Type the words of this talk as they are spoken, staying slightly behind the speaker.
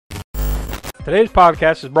Today's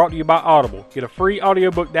podcast is brought to you by Audible. Get a free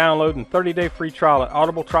audiobook download and 30-day free trial at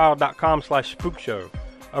audibletrial.com/spookshow.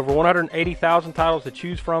 Over 180,000 titles to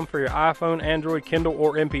choose from for your iPhone, Android, Kindle,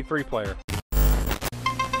 or MP3 player.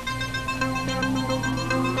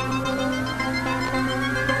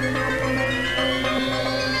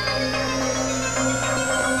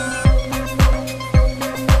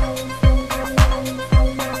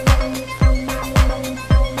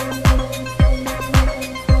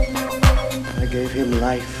 Gave him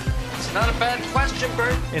life. It's not a bad question,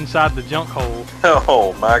 Bert. Inside the junk hole.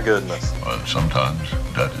 Oh, my goodness. Well, sometimes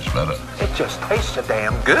that is better. It just tastes so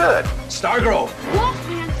damn good. Stargrove.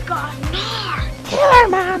 Wolfman's got nards. Killer,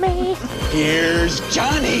 Mommy. Here's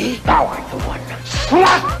Johnny. Thou art the one.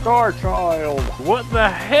 Star Child. What the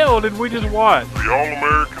hell did we just watch? The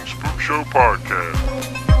All-American Spook Show Podcast.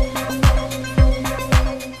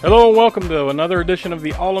 Hello and welcome to another edition of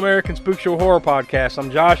the All-American Spook Show Horror Podcast. I'm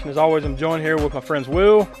Josh, and as always, I'm joined here with my friends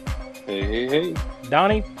Will. Hey.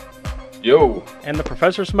 Donnie. Yo. And the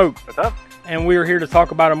Professor Smoke. What's up? And we are here to talk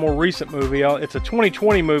about a more recent movie. It's a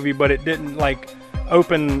 2020 movie, but it didn't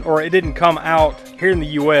open, or it didn't come out here in the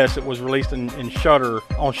U.S. It was released on Shudder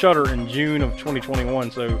in June of 2021.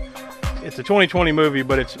 So it's a 2020 movie,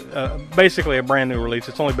 but it's basically a brand new release.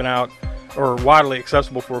 It's only been out or widely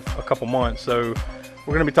accessible for a couple months. So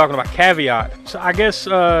we're going to be talking about Caveat. So I guess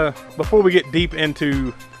before we get deep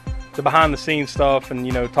into the behind-the-scenes stuff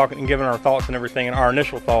and, talking and giving our thoughts and everything and our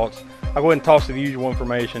initial thoughts, I'll go ahead and toss you the usual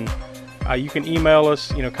information. You can email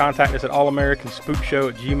us, contact us at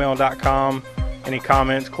allamericansspookshow@gmail.com. Any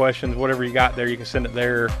comments, questions, whatever you got there, you can send it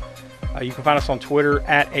there. You can find us on Twitter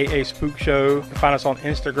at AA Spook Show. You can find us on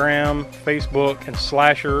Instagram, Facebook, and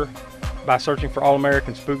Slasher by searching for All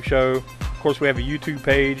American Spook Show. Of course, we have a YouTube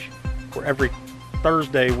page where every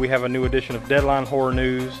Thursday we have a new edition of Deadline Horror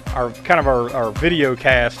News, our video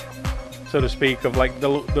cast, so to speak, of like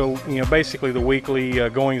the basically the weekly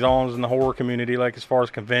goings-ons in the horror community, like as far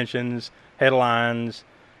as conventions, headlines,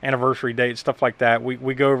 anniversary dates, stuff like that.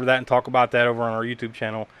 We go over that and talk about that over on our YouTube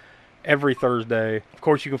channel every Thursday. Of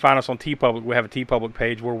course, you can find us on TeePublic. We have a TeePublic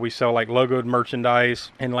page where we sell like logoed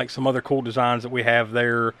merchandise and like some other cool designs that we have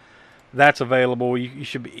there. That's available. You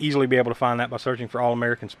should easily be able to find that by searching for All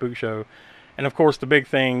American Spook Show. And of course, the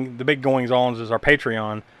big goings-ons is our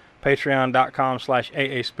Patreon,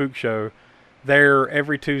 patreon.com/AA Spook Show. There,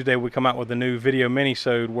 every Tuesday, we come out with a new video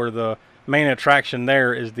mini-sode where the main attraction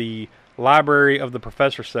there is the Library of the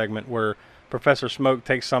Professor segment, where Professor Smoke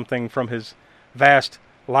takes something from his vast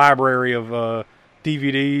library of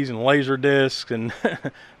DVDs and laser discs and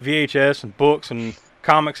VHS and books and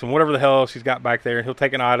comics and whatever the hell else he's got back there. He'll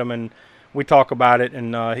take an item and we talk about it,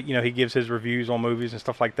 and he gives his reviews on movies and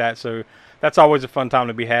stuff like that. So that's always a fun time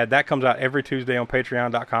to be had. That comes out every Tuesday on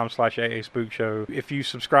patreon.com/AA Spook Show. If you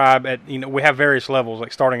subscribe at, we have various levels,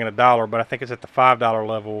 like starting at $1, but I think it's at the $5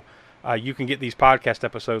 level. You can get these podcast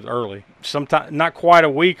episodes early. Sometimes not quite a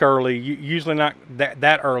week early, usually not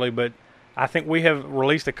that early, but I think we have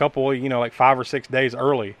released a couple, like 5 or 6 days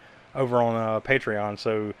early over on Patreon.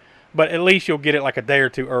 So, but at least you'll get it like a day or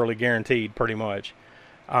two early, guaranteed, pretty much.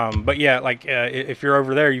 But yeah, if you're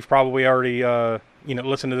over there, you've probably already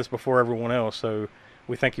listened to this before everyone else. So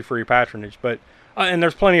we thank you for your patronage. But and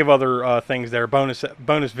there's plenty of other things there, bonus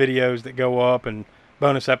videos that go up and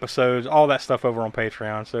bonus episodes, all that stuff over on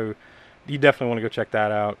Patreon. So you definitely want to go check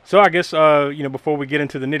that out. So I guess before we get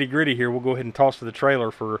into the nitty gritty here, we'll go ahead and toss to the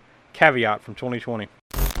trailer for Caveat from 2020.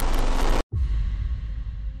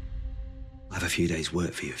 I have a few days'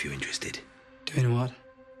 work for you if you're interested. Doing what?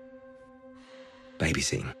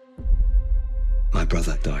 Babysitting. My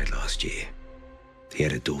brother died last year. He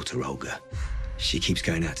had a daughter, Olga. She keeps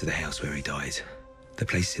going out to the house where he died. The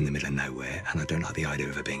place is in the middle of nowhere, and I don't like the idea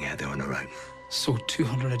of her being out there on her own. So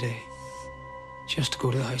 200 a day. Just to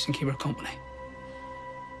go to the house and keep her company.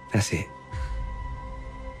 That's it.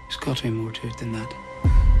 There's got to be more to it than that.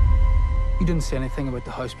 You didn't say anything about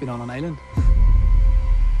the house being on an island.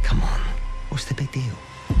 Come on. What's the big deal?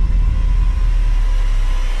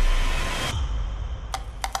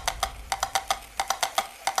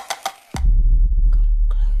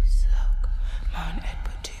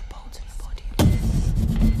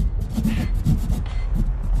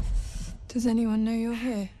 Does anyone know you're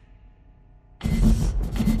here?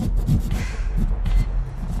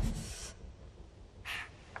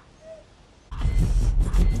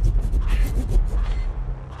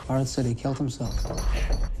 Harold said he killed himself.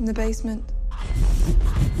 In the basement.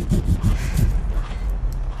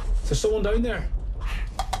 Is there someone down there?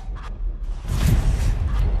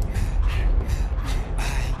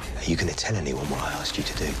 Are you going to tell anyone what I asked you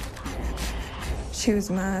to do? She was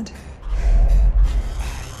mad.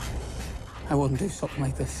 I wouldn't do something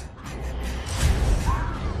like this.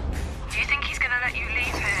 Do you think he's gonna let you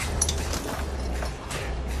leave here?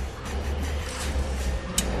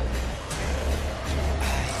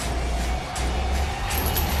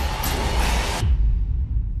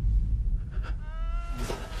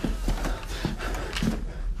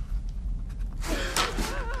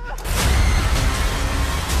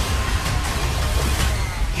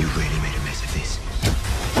 You really made a mess of this.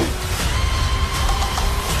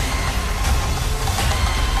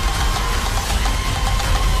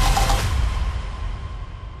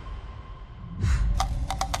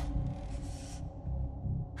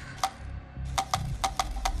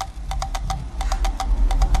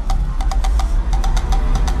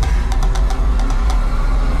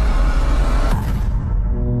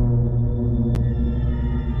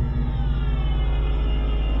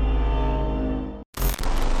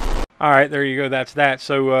 All right, there you go. That's that.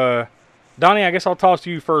 So, Donnie, I guess I'll toss to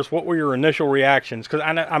you first. What were your initial reactions? Because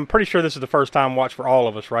I'm pretty sure this is the first time watch for all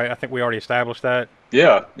of us, right? I think we already established that.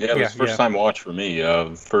 Yeah, it was first time watch for me.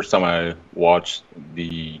 First time I watched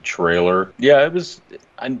the trailer. Yeah, it was.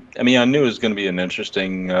 I mean, I knew it was going to be an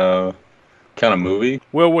interesting kind of movie.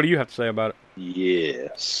 Will, what do you have to say about it?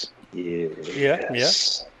 Yes.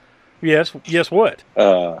 Yes. Yes. What?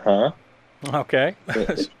 Huh? Okay.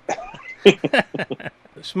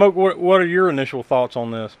 Smoke. What are your initial thoughts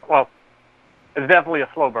on this? Well, it's definitely a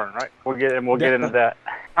slow burn, right? We'll get into that.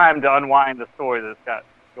 Time to unwind the story that it's got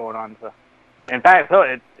going on. So, in fact,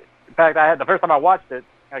 I had the first time I watched it,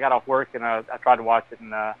 I got off work and I tried to watch it,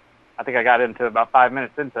 and I think I got into about 5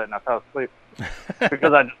 minutes into it and I fell asleep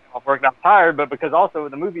because I just got off work and I was tired, but because also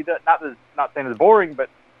the movie not saying it's boring,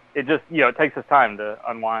 but it just it takes its time to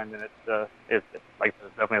unwind, and it's like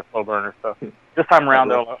it's definitely a slow burner. So this time around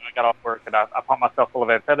though, I got off work and I pumped myself full of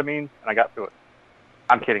amphetamines and I got through it.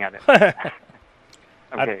 I'm kidding, I didn't.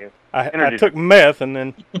 I'm kidding. I took meth and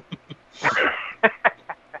then.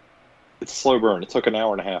 It's a slow burn. It took an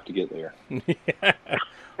hour and a half to get there. Yeah.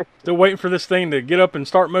 Still waiting for this thing to get up and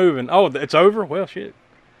start moving. Oh, it's over? Well, shit.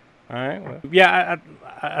 All right. Well, yeah,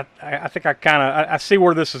 I think I see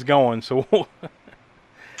where this is going. So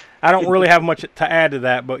I don't really have much to add to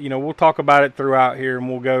that, but we'll talk about it throughout here, and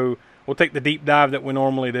we'll take the deep dive that we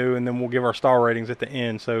normally do, and then we'll give our star ratings at the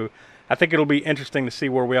end. So I think it'll be interesting to see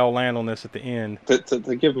where we all land on this at the end.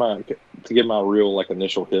 To give my real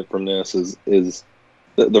initial hit from this is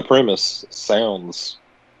the premise sounds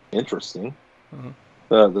interesting. Mm-hmm.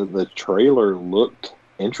 The trailer looked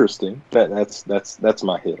interesting. That's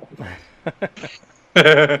my hit on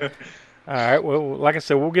it. All right. Well, like I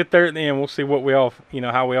said, we'll get there at the end. We'll see what we all,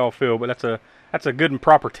 how we all feel. But that's a good and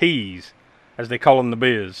proper tease, as they call in the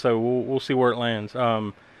biz. So we'll see where it lands.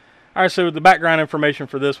 All right. So the background information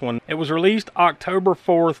for this one: it was released October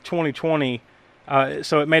 4th, 2020.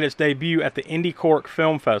 So it made its debut at the Indie Cork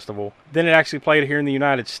Film Festival. Then it actually played here in the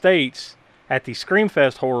United States at the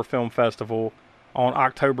Screamfest Horror Film Festival on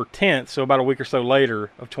October 10th, so about a week or so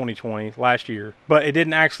later of 2020, last year. But it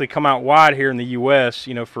didn't actually come out wide here in the U.S.,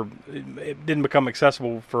 it didn't become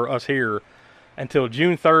accessible for us here until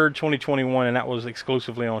June 3rd, 2021, and that was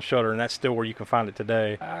exclusively on Shudder, and that's still where you can find it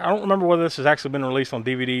today. I don't remember whether this has actually been released on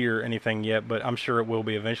DVD or anything yet, but I'm sure it will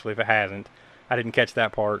be eventually if it hasn't. I didn't catch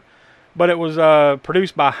that part. But it was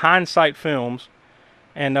produced by Hindsight Films,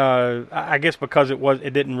 and I guess because it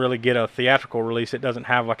didn't really get a theatrical release, it doesn't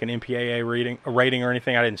have an MPAA rating or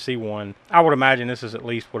anything. I didn't see one. I would imagine this is at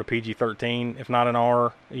least a PG-13, if not an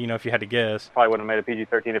R. If you had to guess. Probably wouldn't have made a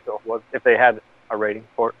PG-13 if they had a rating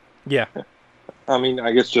for it. Yeah. I mean,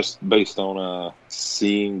 I guess just based on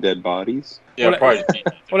seeing dead bodies. Yeah, probably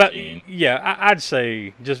PG-13. I'd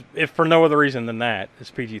say just if for no other reason than that,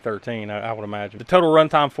 it's PG-13. I would imagine. The total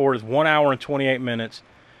runtime for it is 1 hour and 28 minutes.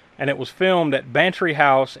 And it was filmed at Bantry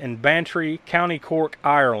House in Bantry, County Cork,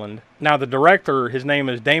 Ireland. Now, the director, his name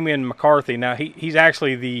is Damien McCarthy. Now, he's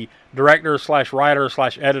actually the director / writer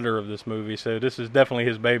 / editor of this movie, so this is definitely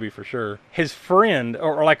his baby for sure. His friend,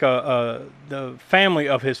 or the family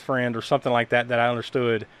of his friend or something like that I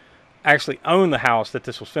understood, actually owned the house that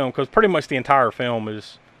this was filmed, because pretty much the entire film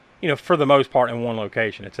is, for the most part in one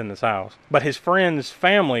location. It's in this house. But his friend's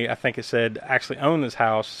family, I think it said, actually owned this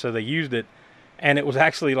house, so they used it. And it was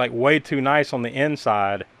actually way too nice on the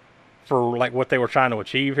inside for what they were trying to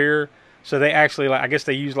achieve here. So they actually I guess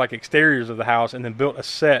they used exteriors of the house and then built a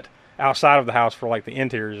set outside of the house for the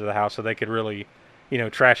interiors of the house, so they could really,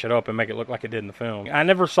 trash it up and make it look like it did in the film. I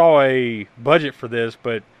never saw a budget for this,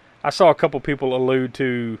 but I saw a couple people allude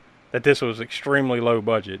to that this was extremely low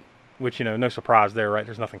budget, which no surprise there, right?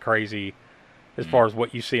 There's nothing crazy as far as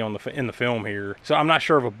what you see in the film here. So I'm not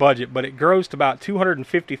sure of a budget, but it grossed about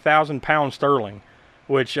 £250,000 sterling,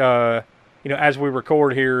 which as we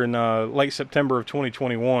record here in late September of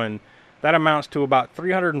 2021, that amounts to about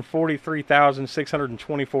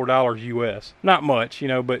 $343,624 US. Not much,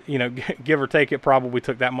 but give or take, it probably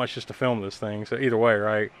took that much just to film this thing. So either way,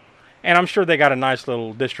 right? And I'm sure they got a nice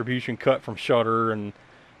little distribution cut from Shudder and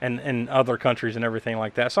other countries and everything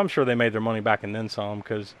like that. So I'm sure they made their money back and then some,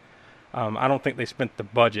 because I don't think they spent the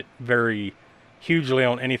budget very hugely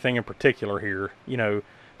on anything in particular here.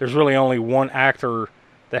 There's really only one actor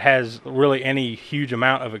that has really any huge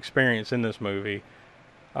amount of experience in this movie,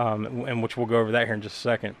 and which we'll go over that here in just a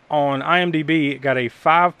second. On IMDb, it got a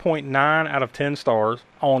 5.9 out of 10 stars.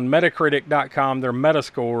 On Metacritic.com, their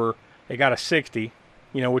Metascore, it got a 60,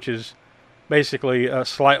 which is basically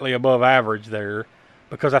slightly above average there,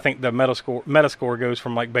 because I think the Metascore goes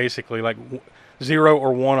from basically 0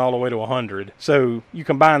 or 1 all the way to 100. So you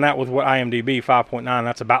combine that with what IMDb, 5.9,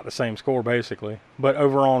 that's about the same score basically. But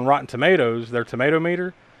over on Rotten Tomatoes, their tomato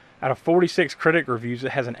meter, out of 46 critic reviews,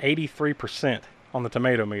 it has an 83% on the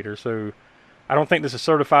tomato meter. So I don't think this is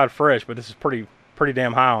certified fresh, but this is pretty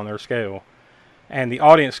damn high on their scale. And the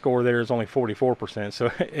audience score there is only 44%.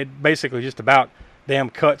 So it basically just about damn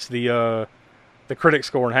cuts the critic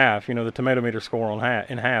score in half, the tomato meter score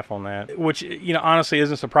in half on that, which, honestly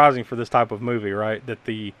isn't surprising for this type of movie, right? That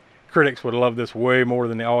the critics would love this way more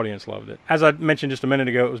than the audience loved it. As I mentioned just a minute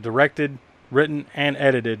ago, it was directed, written, and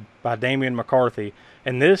edited by Damian McCarthy,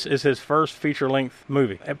 and this is his first feature-length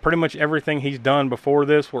movie. Pretty much everything he's done before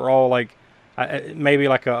this were all maybe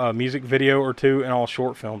a music video or two and all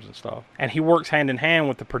short films and stuff. And he works hand in hand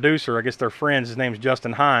with the producer. I guess they're friends. His name's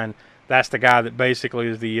Justin Hine. That's the guy that basically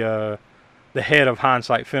is the head of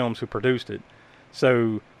Hindsight Films who produced it.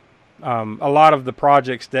 So a lot of the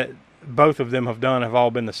projects that both of them have done have all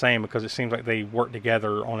been the same, because it seems like they work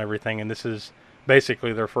together on everything, and this is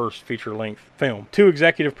basically their first feature-length film. 2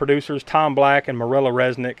 executive producers, Tom Black and Marilla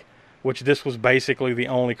Resnick, which this was basically the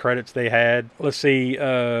only credits they had. Let's see,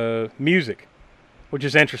 music, which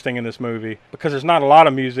is interesting in this movie, because there's not a lot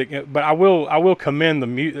of music, but I will commend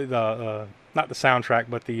the not the soundtrack,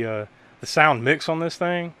 but the sound mix on this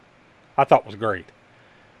thing. I thought was great.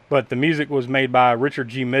 But the music was made by Richard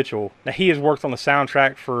G. Mitchell. Now, he has worked on the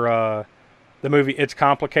soundtrack for the movie It's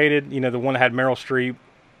Complicated, the one that had Meryl Streep,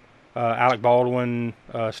 Alec Baldwin,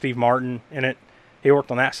 Steve Martin in it. He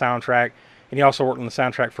worked on that soundtrack, and he also worked on the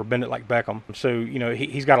soundtrack for Bend It Like Beckham. So,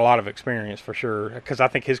 he's got a lot of experience for sure, because I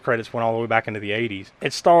think his credits went all the way back into the 80s.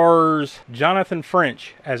 It stars Jonathan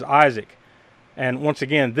French as Isaac, and once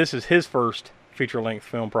again, this is his first feature-length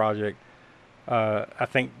film project. I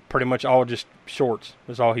think pretty much all just shorts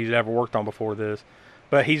is all he's ever worked on before this.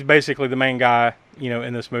 But he's basically the main guy,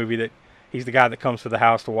 in this movie. That he's the guy that comes to the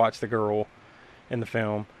house to watch the girl in the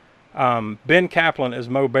film. Ben Kaplan is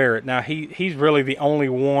Mo Barrett. Now, he's really the only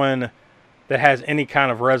one that has any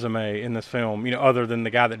kind of resume in this film, other than the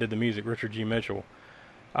guy that did the music, Richard G. Mitchell.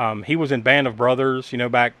 He was in Band of Brothers,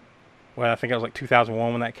 back, I think it was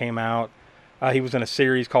 2001 when that came out. He was in a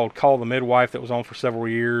series called Call the Midwife that was on for several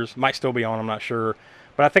years. Might still be on, I'm not sure.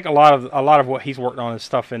 But I think a lot of what he's worked on is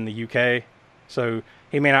stuff in the UK. So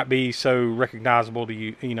he may not be so recognizable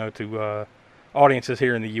to to audiences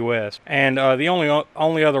here in the US. And the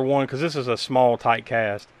only other one, because this is a small, tight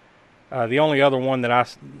cast, the only other one that I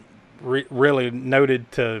really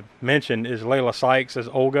noted to mention is Layla Sykes as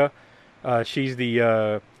Olga. She's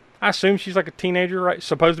I assume she's a teenager, right?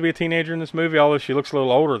 Supposed to be a teenager in this movie, although she looks a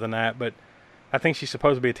little older than that. But I think she's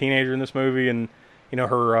supposed to be a teenager in this movie, and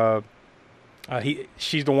her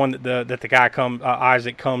she's the one that the guy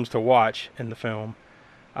Isaac comes to watch in the film.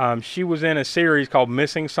 She was in a series called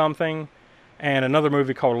Missing Something, and another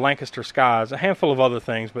movie called Lancaster Skies, a handful of other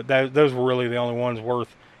things, but those were really the only ones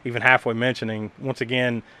worth even halfway mentioning. Once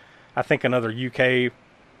again, I think another UK, a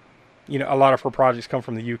lot of her projects come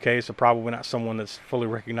from the UK, so probably not someone that's fully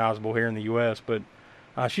recognizable here in the US, but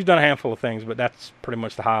she's done a handful of things, but that's pretty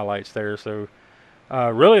much the highlights there. So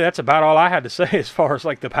really, that's about all I had to say as far as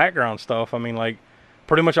the background stuff. I mean,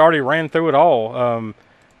 pretty much already ran through it all.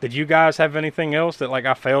 Did you guys have anything else that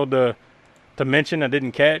I failed to mention I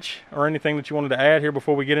didn't catch, or anything that you wanted to add here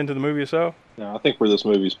before we get into the movie itself? No, I think where this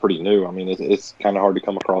movie's pretty new. I mean, it's kind of hard to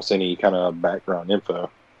come across any kind of background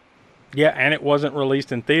info. Yeah, and it wasn't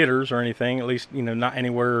released in theaters or anything, at least, not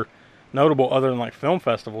anywhere notable other than film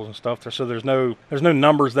festivals and stuff. So there's no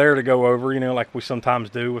numbers there to go over, like we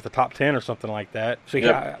sometimes do with the top 10 or something like that. So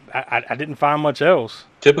yeah, I didn't find much else.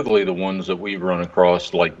 Typically the ones that we run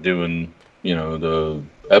across doing, the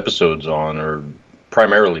episodes on are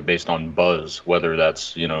primarily based on buzz, whether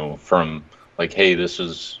that's, from hey, this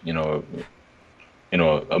is,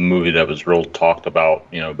 a movie that was real talked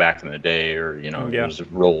about, back in the day, or, it was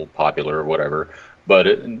real popular or whatever. But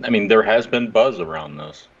I mean, there has been buzz around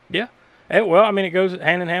this. Yeah. Well, I mean, it goes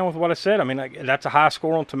hand in hand with what I said. I mean, like, that's a high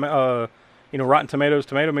score on Rotten Tomatoes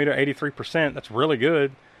tomato meter, 83%. That's really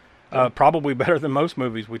good. Probably better than most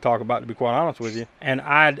movies we talk about, to be quite honest with you. And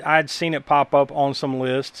I'd seen it pop up on some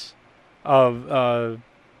lists of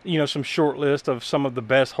some short list of some of the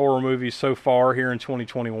best horror movies so far here in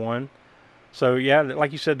 2021. So yeah,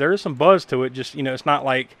 like you said, there is some buzz to it. Just it's not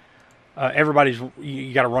like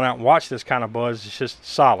you got to run out and watch this kind of buzz. It's just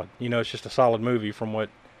solid. It's just a solid movie from what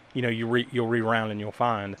you'll re-round and you'll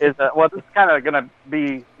find. This is kind of going to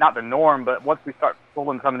be not the norm, but once we start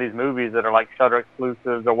pulling some of these movies that are like Shudder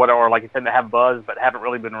exclusives or whatever, or like you said, that have buzz but haven't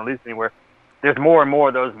really been released anywhere, there's more and more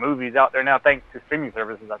of those movies out there now, thanks to streaming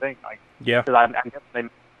services, I think. Yeah. Because I guess they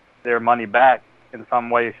make their money back in some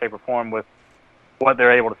way, shape, or form with what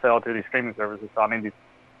they're able to sell to these streaming services. So, I mean, these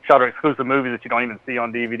Shudder exclusive movies that you don't even see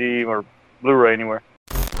on DVD or Blu-ray anywhere.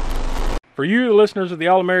 For you, the listeners of the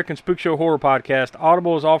All-American Spook Show Horror Podcast,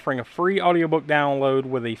 Audible is offering a free audiobook download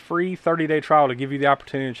with a free 30-day trial to give you the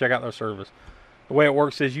opportunity to check out their service. The way it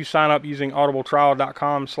works is you sign up using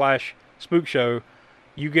audibletrial.com/spookshow.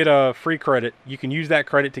 You get a free credit. You can use that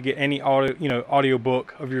credit to get any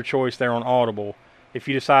audiobook of your choice there on Audible. If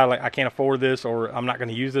you decide, like, I can't afford this or I'm not going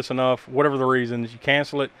to use this enough, whatever the reasons, you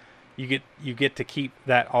cancel it, you get to keep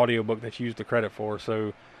that audiobook that you used the credit for.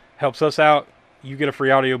 So helps us out. You get a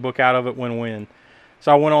free audiobook out of it, win-win.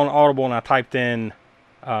 So I went on Audible and I typed in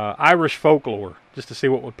Irish folklore just to see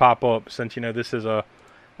what would pop up, since this is an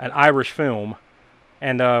Irish film.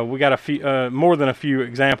 And we got a few, more than a few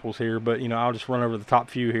examples here, but I'll just run over the top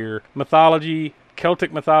few here. Mythology,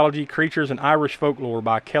 Celtic Mythology, Creatures, and Irish Folklore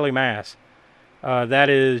by Kelly Mass. That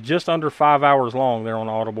is just under 5 hours long there on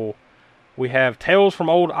Audible. We have Tales from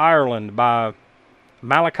Old Ireland by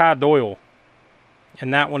Malachi Doyle.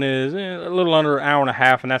 And that one is a little under an hour and a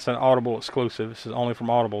half, and that's an Audible exclusive. This is only from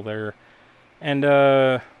Audible there. And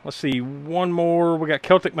let's see, one more. We got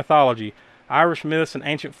Celtic Mythology, Irish Myths and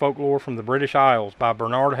Ancient Folklore from the British Isles by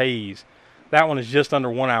Bernard Hayes. That one is just under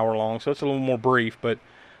 1 hour long, so it's a little more brief, but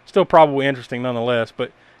still probably interesting nonetheless.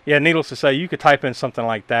 But yeah, needless to say, you could type in something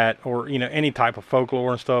like that, or any type of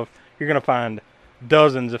folklore and stuff. You're going to find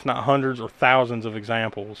dozens, if not hundreds or thousands of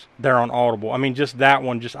examples there on Audible. I mean, just that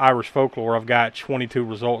one, just Irish Folklore, I've got 22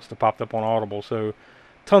 results that popped up on Audible. So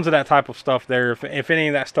tons of that type of stuff there. If any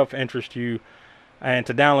of that stuff interests you, and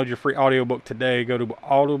to download your free audiobook today, go to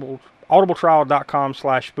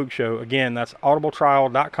audibletrial.com/spookshow. Again, that's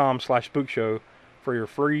audibletrial.com/spookshow for your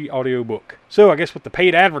free audiobook. So I guess with the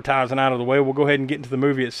paid advertising out of the way, we'll go ahead and get into the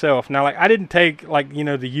movie itself. Now, I didn't take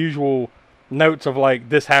the usual notes of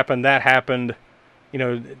this happened, that happened,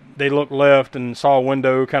 they looked left and saw a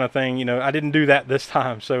window kind of thing. I didn't do that this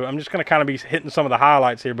time. So I'm just going to kind of be hitting some of the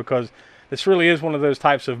highlights here, because this really is one of those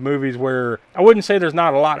types of movies where I wouldn't say there's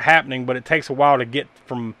not a lot happening, but it takes a while to get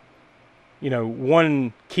from,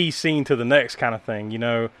 one key scene to the next kind of thing,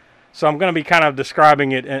 So I'm going to be kind of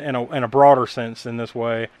describing it in a broader sense in this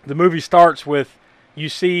way. The movie starts with, you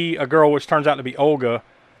see a girl, which turns out to be Olga,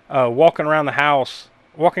 walking around a house,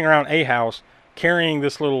 carrying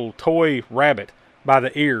this little toy rabbit by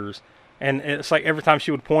the ears. And it's like every time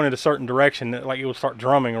she would point in a certain direction, it would start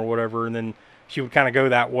drumming or whatever, and then she would kind of go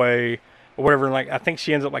that way or whatever. And I think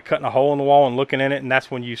she ends up cutting a hole in the wall and looking in it, and that's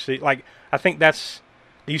when you see, I think that's,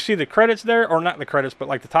 do you see the credits there? Or not the credits, but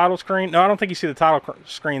the title screen? No, I don't think you see the title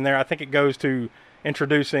screen there. I think it goes to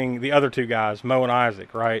introducing the other two guys, Mo and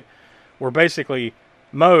Isaac, right? Where basically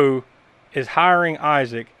Mo is hiring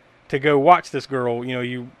Isaac to go watch this girl.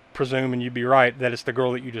 You presume, and you'd be right, that it's the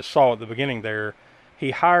girl that you just saw at the beginning there.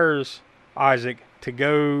 He hires Isaac to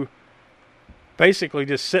go basically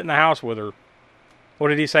just sit in the house with her. What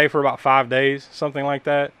did he say, for about 5 days? Something like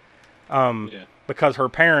that. Yeah. Because her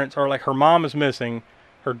parents are her mom is missing.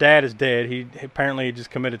 Her dad is dead. He apparently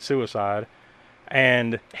just committed suicide.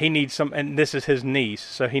 And he needs and this is his niece,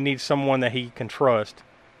 so he needs someone that he can trust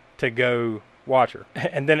to go watch her.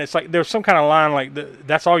 And then it's there's some kind of line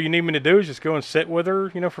that's all you need me to do is just go and sit with her,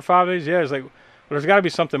 for 5 days? Yeah, it's well, there's got to be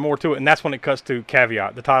something more to it. And that's when it cuts to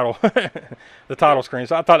Caveat, the title, the title screen.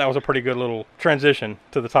 So I thought that was a pretty good little transition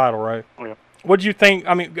to the title, right? Yeah. What do you think?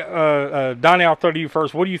 I mean, Donnie, I'll throw to you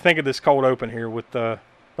first. What do you think of this cold open here with the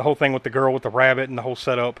whole thing with the girl with the rabbit and the whole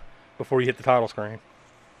setup before you hit the title screen?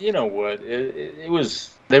 You know what? It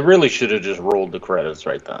was. They really should have just rolled the credits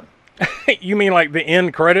right then. You mean the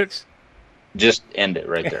end credits? Just end it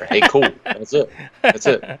right there. Hey, cool. That's it. That's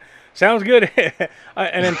it. Sounds good.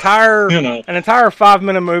 An entire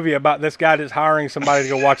 5-minute movie about this guy just hiring somebody to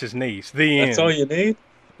go watch his niece. The end. That's all you need?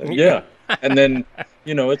 Yeah. And then,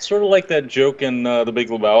 it's sort of like that joke in The Big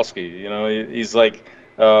Lebowski. He's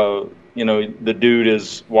you know, the dude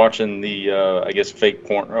is watching the, I guess, fake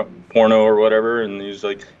porno or whatever, and he's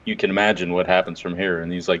like, you can imagine what happens from here.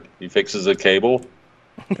 And he's like, he fixes a cable.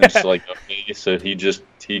 And it's like, okay, so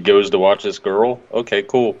he goes to watch this girl. Okay,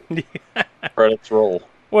 cool. Credits roll.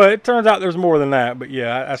 Well, it turns out there's more than that, but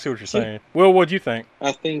yeah, I see what you're saying. Will, what'd you think?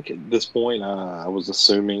 I think at this point, I was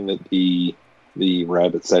assuming that the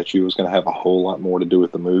rabbit statue was going to have a whole lot more to do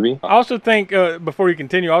with the movie. I also think, before you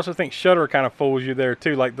continue, I also think Shudder kind of fools you there,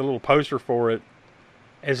 too. Like, the little poster for it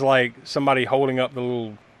is like somebody holding up the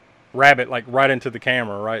little rabbit, like, right into the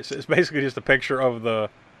camera, right? So it's basically just a picture of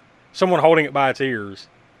someone holding it by its ears,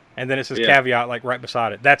 and then it says caveat, like, right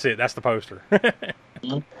beside it. That's it. That's the poster.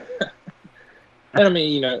 And I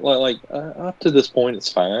mean, you know, like up to this point,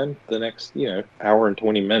 it's fine. The next, you know, hour and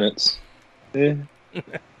 20 minutes.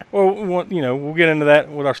 Well, you know, we'll get into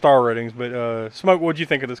that with our star ratings. But Smoke, what'd you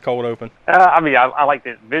think of this cold open? I mean, I liked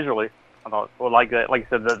it visually. I thought, well, like you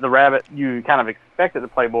said, the rabbit, you kind of expect it to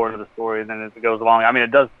play more into the story, and then as it goes along, I mean,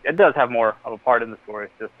 it does have more of a part in the story.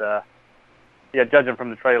 It's just, judging from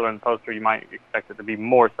the trailer and the poster, you might expect it to be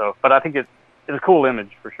more so. But I think it's a cool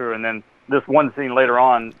image for sure. And then this one scene later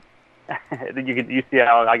on, you see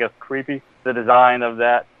how, I guess, creepy the design of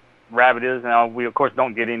that rabbit is. Now, we of course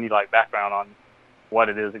don't get any like background on what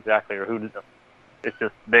it is exactly or who it is. It's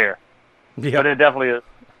just there. Yeah. But it definitely is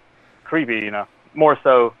creepy, you know, more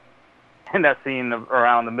so in that scene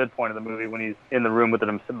around the midpoint of the movie when he's in the room with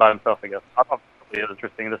him by himself, I guess. I thought it was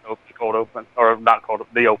interesting, this cold open, or not cold,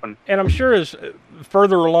 the open. And I'm sure as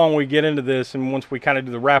further along we get into this, and once we kind of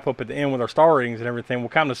do the wrap up at the end with our star ratings and everything, we'll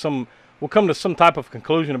come to some type of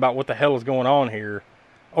conclusion about what the hell is going on here,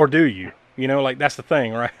 or do you? You know, like that's the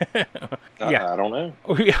thing, right? I don't know.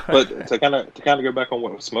 But to kind of go back on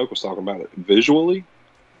what Smoke was talking about, visually,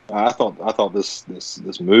 I thought this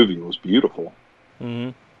movie was beautiful.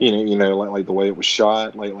 Mm-hmm. You know, like the way it was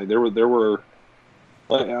shot, like there were.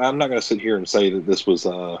 Like, I'm not going to sit here and say that this was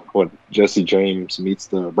what Jesse James meets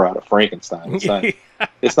the Bride of Frankenstein.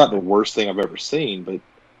 It's not the worst thing I've ever seen, but.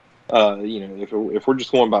 You know, if we're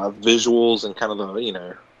just going by visuals and kind of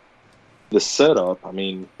the setup, I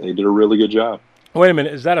mean, they did a really good job. Wait a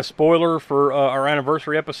minute, is that a spoiler for our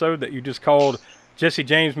anniversary episode that you just called Jesse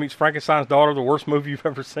James Meets Frankenstein's Daughter the worst movie you've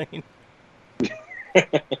ever seen?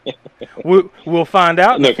 We'll find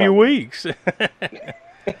out in a few weeks.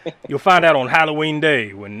 You'll find out on Halloween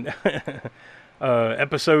Day when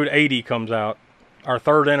episode 80 comes out. Our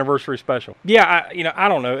third anniversary special. Yeah, I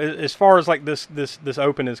don't know. As far as like this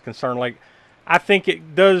open is concerned, like I think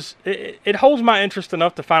it does. It holds my interest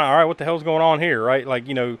enough to find out. All right, what the hell's going on here, right? Like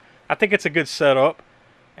I think it's a good setup,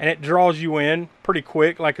 and it draws you in pretty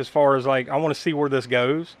quick. Like as far as like I want to see where this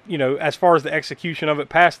goes. You know, as far as the execution of it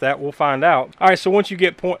past that, we'll find out. All right, so once you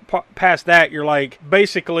get past that, you're like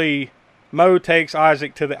basically Mo takes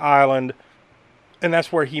Isaac to the island, and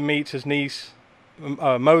that's where he meets his niece,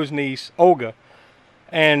 Mo's niece, Olga.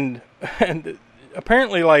 And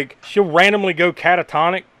apparently, like, she'll randomly go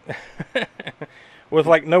catatonic with,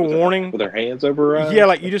 like, no warning. With her hands over her eyes? Yeah,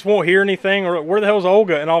 like, you just won't hear anything. Or, where the hell's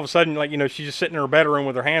Olga? And all of a sudden, like, she's just sitting in her bedroom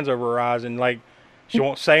with her hands over her eyes. And, like, she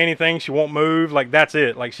won't say anything. She won't move. Like, that's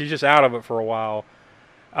it. Like, she's just out of it for a while.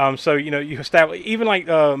 So, you establish... Even, like,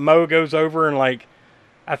 Mo goes over and, like...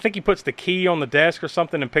 I think he puts the key on the desk or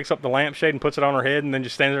something and picks up the lampshade and puts it on her head and then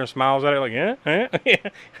just stands there and smiles at it like, yeah.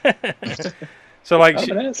 So like,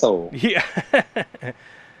 I'm an asshole. Yeah.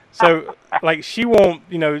 So like, she won't,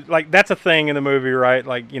 like that's a thing in the movie, right?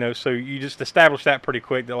 Like, so you just establish that pretty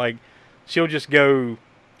quick that like, she'll just go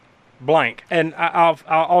blank. And I'll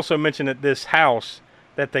also mention that this house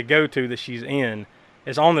that they go to that she's in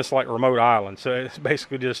is on this like remote island. So it's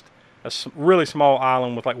basically just a really small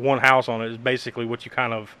island with like one house on it is basically what you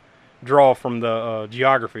kind of draw from the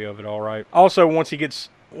geography of it all, right? Also, once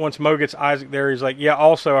Mo gets Isaac there, he's like, yeah,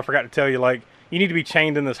 also, I forgot to tell you, like, you need to be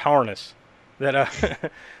chained in this harness that,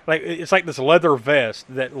 like, it's like this leather vest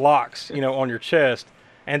that locks, on your chest,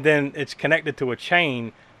 and then it's connected to a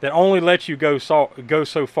chain that only lets you go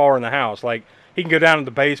so far in the house. Like, he can go down to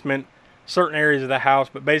the basement, certain areas of the house,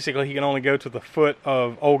 but basically he can only go to the foot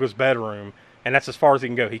of Olga's bedroom, and that's as far as he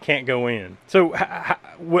can go. He can't go in. So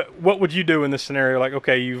what would you do in this scenario? Like,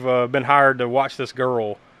 okay, you've been hired to watch this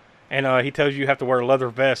girl, and he tells you have to wear a leather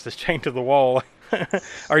vest that's chained to the wall.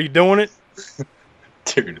 Are you doing it?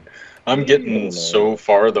 Dude, I'm getting so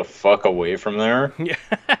far the fuck away from there. Yeah.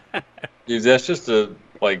 Dude, that's just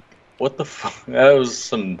what the fuck? That was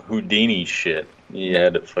some Houdini shit you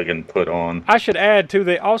had to fucking put on. I should add, too,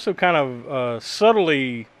 they also kind of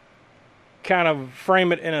subtly kind of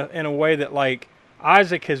frame it in a way that, like,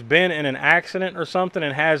 Isaac has been in an accident or something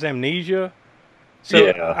and has amnesia. So,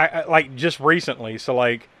 yeah. I like, just recently. So,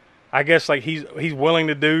 like, I guess like he's willing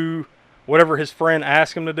to do whatever his friend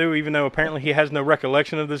asked him to do, even though apparently he has no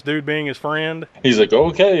recollection of this dude being his friend. He's like,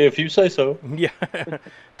 okay, if you say so. Yeah,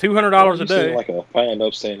 $200 a day. Seem like a fine,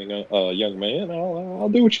 upstanding young man. I'll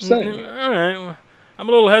do what you say. All right, well, I'm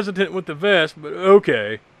a little hesitant with the vest, but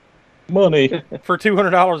okay. Money for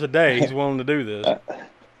 $200 a day, he's willing to do this.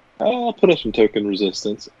 I'll put up some token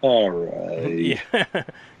resistance. All right. Yeah,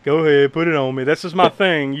 go ahead, put it on me. That's just my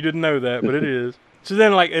thing. You didn't know that, but it is. So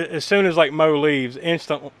then, like, as soon as like Mo leaves,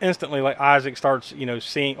 instantly, like Isaac starts,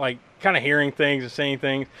 seeing, like, kind of hearing things and seeing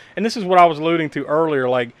things. And this is what I was alluding to earlier.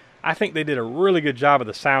 Like, I think they did a really good job of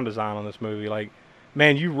the sound design on this movie. Like,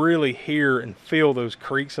 man, you really hear and feel those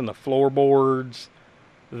creaks in the floorboards,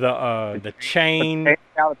 the chain. The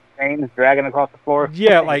chains dragging across the floor.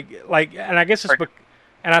 Yeah, and I guess it's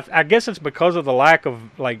I guess it's because of the lack of,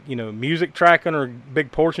 like, music tracking or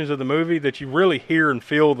big portions of the movie that you really hear and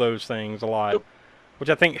feel those things a lot. Which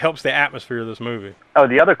I think helps the atmosphere of this movie. Oh,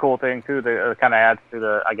 the other cool thing, too, that kind of adds to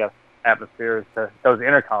the, I guess, atmosphere is those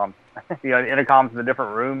intercoms. The intercoms in the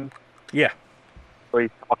different rooms. Yeah. So he's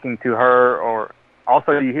talking to her, or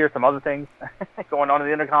also you hear some other things going on in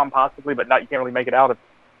the intercom, possibly, but you can't really make it out of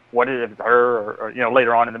what it is, if it's her, or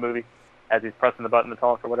later on in the movie, as he's pressing the button to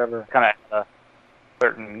talk or whatever. Kind of adds a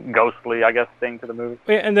certain ghostly, I guess, thing to the movie.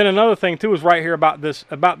 Yeah, and then another thing too is right here about this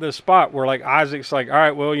spot where, like, Isaac's like, all right,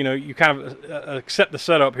 well, you kind of accept the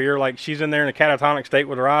setup here. Like, she's in there in a catatonic state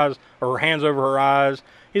with her eyes or her hands over her eyes.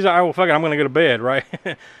 He's like, all right, well, fuck it, I'm gonna go to bed, right?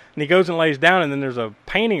 And he goes and lays down, and then there's a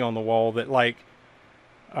painting on the wall that, like,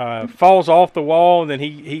 falls off the wall, and then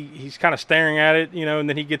he's kind of staring at it, and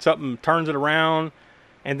then he gets up and turns it around,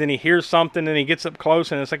 and then he hears something, and he gets up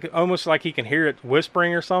close, and it's like almost like he can hear it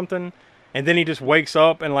whispering or something. And then he just wakes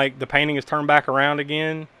up and, like, the painting is turned back around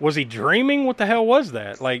again. Was he dreaming? What the hell was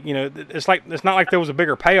that? Like, it's not like there was a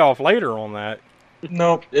bigger payoff later on that.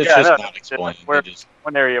 No, it's just not explained.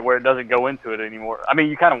 One area where it doesn't go into it anymore. I mean,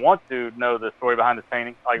 you kind of want to know the story behind this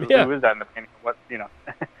painting. Like, who is that in the painting? What,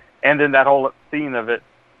 And then that whole scene of it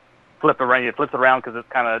flips around because it's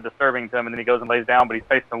kind of disturbing to him, and then he goes and lays down, but he's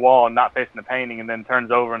facing the wall and not facing the painting, and then turns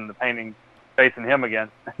over and the painting's facing him again.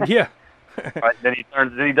 Yeah. Right, then he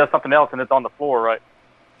does something else, and it's on the floor, right?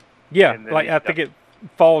 Yeah, like I think it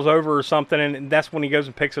falls over or something, and that's when he goes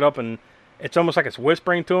and picks it up, and it's almost like it's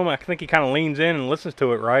whispering to him. I think he kind of leans in and listens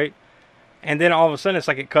to it, right? And then all of a sudden, it's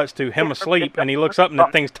like it cuts to him asleep, and he looks up, and the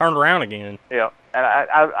thing's turned around again. Yeah, and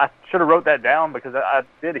I should have wrote that down because I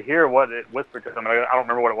did hear what it whispered to him. I don't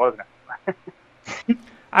remember what it was now.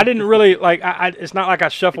 I didn't really, like, it's not like I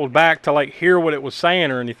shuffled back to, like, hear what it was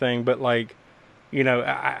saying or anything, but, like,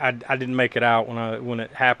 I didn't make it out when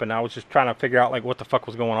it happened. I was just trying to figure out, like, what the fuck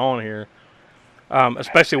was going on here.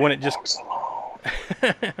 Especially when it just,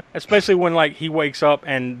 especially when, like, he wakes up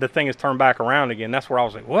and the thing is turned back around again. That's where I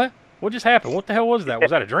was like, what? What just happened? What the hell was that?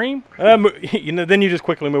 Was that a dream? Then you just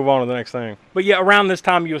quickly move on to the next thing. But yeah, around this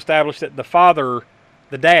time you establish that the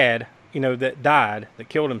dad, that died, that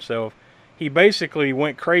killed himself, he basically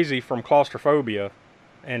went crazy from claustrophobia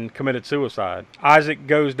and committed suicide. Isaac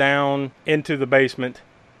goes down into the basement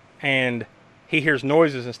and he hears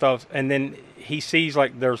noises and stuff, and then he sees,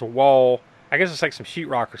 like, there's a wall. I guess it's like some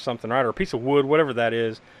sheetrock or something, right? Or a piece of wood, whatever that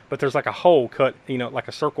is. But there's like a hole cut, like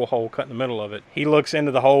a circle hole cut in the middle of it. He looks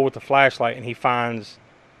into the hole with the flashlight and he finds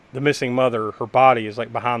the missing mother. Her body is,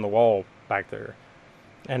 like, behind the wall back there.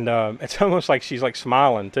 And it's almost like she's, like,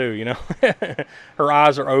 smiling too, Her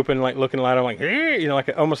eyes are open, like, looking at him, like,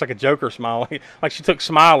 like almost like a Joker smile, like she took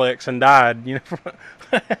Smilex and died,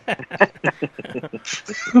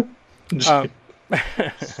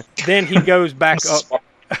 Then he goes back up,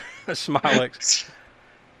 Smilex.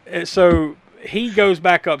 So he goes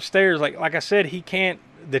back upstairs, like I said,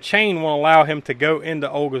 the chain won't allow him to go into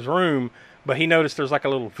Olga's room, but he noticed there's, like, a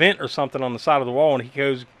little vent or something on the side of the wall, and he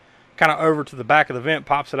goes kind of over to the back of the vent,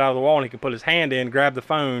 pops it out of the wall, and he can put his hand in, grab the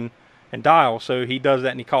phone, and dial. So he does that,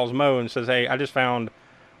 and he calls Mo and says, hey, I just found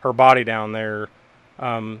her body down there.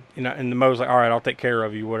 And the Mo's like, all right, I'll take care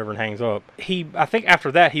of you, whatever, and hangs up. I think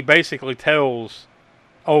after that, he basically tells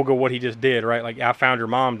Olga what he just did, right? Like, I found your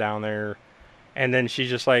mom down there. And then she's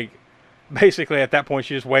just like, basically at that point,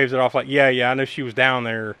 she just waves it off like, yeah, I know she was down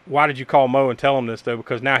there. Why did you call Mo and tell him this, though?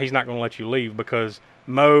 Because now he's not going to let you leave, because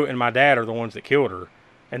Mo and my dad are the ones that killed her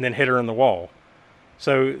and then hit her in the wall.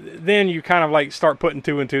 So then you kind of, like, start putting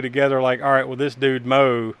two and two together, like, all right, well, this dude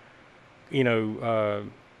Mo,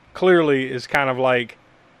 clearly is kind of like,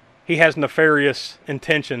 he has nefarious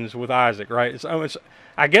intentions with Isaac, right? It's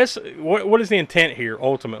I guess, what is the intent here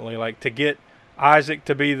ultimately? Like, to get Isaac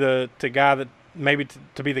to be the guy that maybe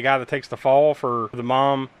to be the guy that takes the fall for the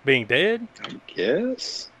mom being dead? I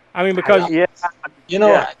guess. I mean, because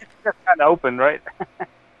just kind of open, right?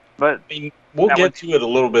 But I mean, we'll get to it a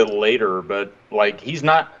little bit later, but like he's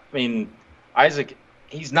not. I mean, Isaac,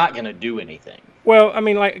 he's not going to do anything. Well, I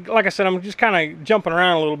mean, like I said, I'm just kind of jumping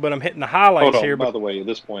around a little bit. I'm hitting the highlights Hold on, here. by the way, at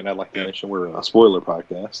this point, I'd like to mention we're a spoiler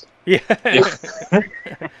podcast. Yeah.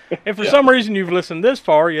 If for some reason you've listened this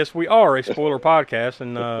far, yes, we are a spoiler podcast.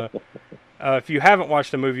 And if you haven't watched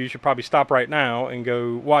the movie, you should probably stop right now and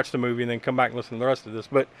go watch the movie and then come back and listen to the rest of this.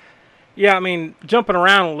 But, yeah, I mean, jumping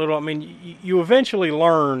around a little, I mean, you eventually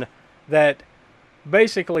learn that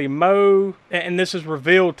basically Mo, and this is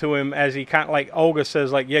revealed to him as he kind of like Olga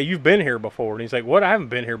says, like, yeah, you've been here before. And he's like, what? I haven't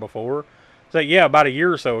been here before. It's like, yeah, about a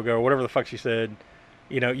year or so ago, or whatever the fuck she said.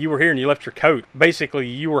 You know, you were here and you left your coat. Basically,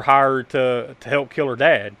 you were hired to help kill her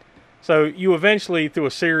dad. So you eventually, through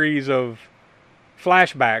a series of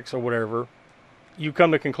flashbacks or whatever, you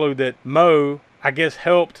come to conclude that Mo, I guess,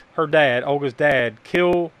 helped her dad, Olga's dad,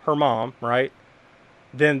 kill her mom, right?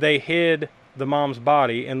 Then they hid the mom's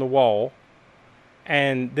body in the wall.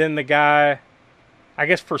 And then the guy, I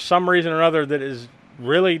guess for some reason or another that is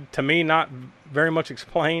really, to me, not very much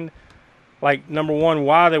explained, like, number one,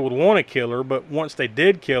 why they would want to kill her, but once they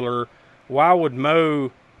did kill her, why would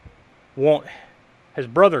Mo want his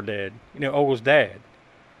brother dead, you know, Olga's dad?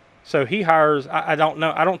 So he hires, I don't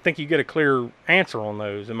know, I don't think you get a clear answer on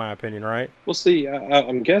those, in my opinion, right? Well, see,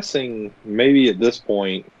 I'm guessing maybe at this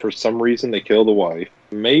point, for some reason, they kill the wife.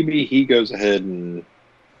 Maybe he goes ahead and,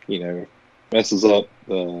 you know, messes up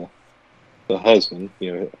the husband,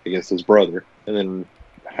 you know, I guess his brother, and then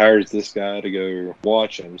hires this guy to go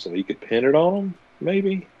watch him so he could pin it on him,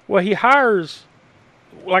 maybe? Well, he hires,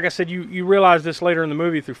 like I said, you realize this later in the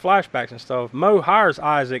movie through flashbacks and stuff, Mo hires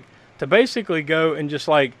Isaac to basically go and just,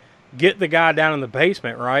 like, get the guy down in the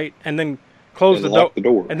basement, right? And then close the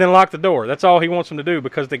door. And then lock the door. That's all he wants him to do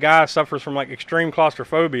because the guy suffers from, like, extreme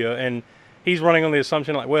claustrophobia, and he's running on the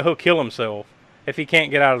assumption, like, well, he'll kill himself if he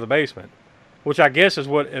can't get out of the basement. Which I guess is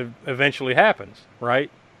what eventually happens,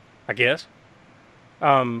 right? I guess.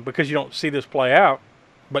 Because you don't see this play out,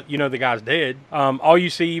 but you know the guy's dead. All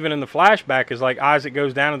you see even in the flashback is like Isaac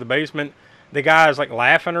goes down to the basement. The guy's like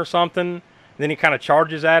laughing or something. And then he kind of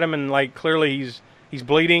charges at him and like clearly he's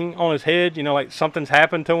bleeding on his head. You know, like something's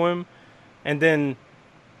happened to him. And then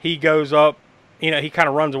he goes up. You know, he kind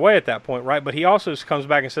of runs away at that point, right? But he also comes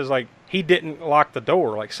back and says like he didn't lock the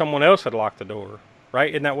door. Like someone else had locked the door,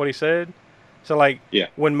 right? Isn't that what he said? So, like, yeah.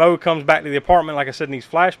 When Mo comes back to the apartment, like I said in these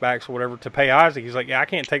flashbacks or whatever, to pay Isaac, he's like, yeah, I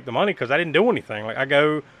can't take the money because I didn't do anything. Like, I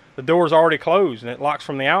go, the door's already closed, and it locks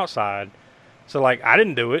from the outside. So, like, I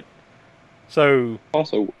didn't do it. So...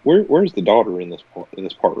 Also, where's the daughter in this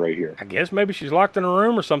part right here? I guess maybe she's locked in her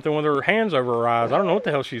room or something with her hands over her eyes. I don't know what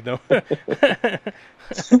the hell she's doing.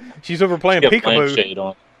 She's over playing peekaboo. Lampshade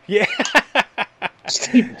on. Yeah.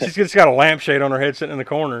 She's just got a lampshade on her head sitting in the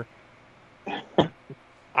corner.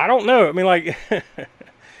 I don't know. I mean, like,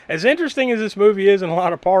 as interesting as this movie is in a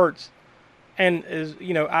lot of parts, and as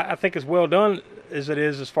you know, I think as well done as it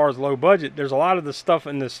is as far as low budget, there's a lot of the stuff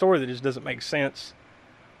in this story that just doesn't make sense,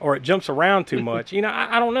 or it jumps around too much. You know,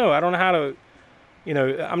 I don't know. I don't know how to, you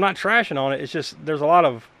know, I'm not trashing on it. It's just there's a lot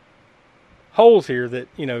of holes here that,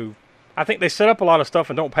 you know, I think they set up a lot of stuff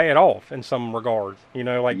and don't pay it off in some regards. You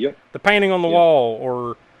know, like the painting on the wall,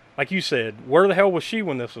 or like you said, where the hell was she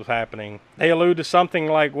when this was happening? They allude to something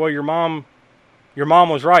like, well, your mom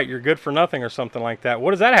was right. You're good for nothing or something like that.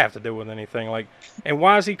 What does that have to do with anything? Like, and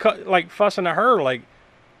why is he fussing at her? Like,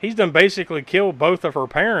 he's done basically killed both of her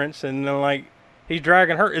parents, and then like he's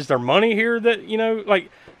dragging her. Is there money here that, you know,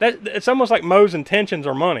 like that? It's almost like Mo's intentions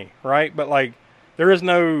are money, right? But like there is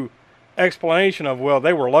no explanation of, well,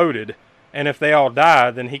 they were loaded, and if they all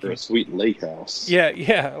die, then he can. A sweet lake house.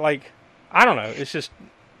 Yeah. Like, I don't know. It's just.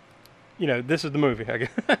 You know, this is the movie, I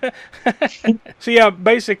guess. So, yeah,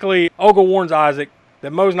 basically, Olga warns Isaac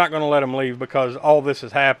that Mo's not going to let him leave because all this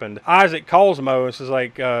has happened. Isaac calls Mo and says,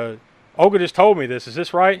 like, Olga just told me this. Is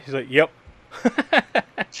this right? He's like, yep.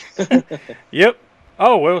 Yep.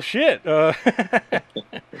 Oh, well, shit.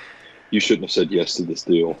 You shouldn't have said yes to this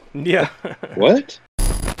deal. Yeah. What?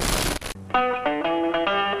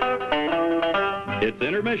 It's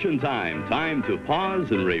intermission time. Time to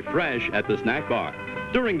pause and refresh at the snack bar.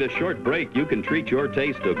 During this short break, you can treat your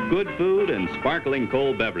taste to good food and sparkling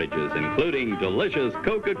cold beverages, including delicious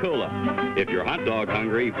Coca-Cola. If you're hot dog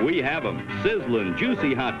hungry, we have them. Sizzling,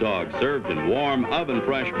 juicy hot dogs served in warm,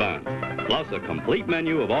 oven-fresh buns. Plus a complete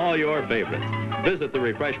menu of all your favorites. Visit the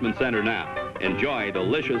Refreshment Center now. Enjoy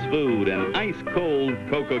delicious food and ice-cold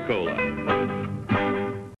Coca-Cola.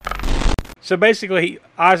 So basically,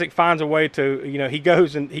 Isaac finds a way to, you know, he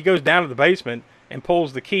goes down to the basement and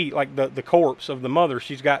pulls the key, like the corpse of the mother.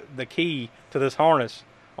 She's got the key to this harness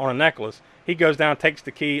on a necklace. He goes down, takes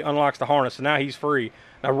the key, unlocks the harness, and now he's free.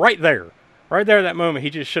 Now, right there at that moment, he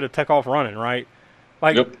just should have took off running, right?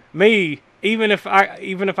 Like, me, even if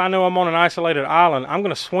I know I'm on an isolated island, I'm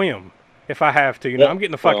going to swim if I have to. You know, I'm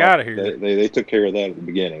getting the fuck out of here. They took care of that at the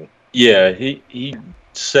beginning. Yeah, he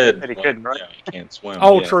said he couldn't, right? Yeah, he can't swim.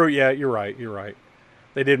 Oh, true. Yeah, you're right.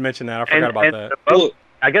 They did mention that. I forgot about that. The boat,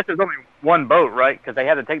 I guess there's only one boat, right? Because they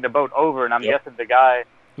had to take the boat over, and I'm guessing the guy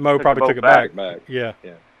Mo probably took it back. Yeah.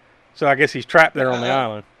 So I guess he's trapped there on the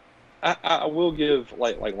island. I will give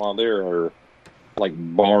like while there are like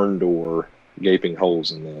barn door gaping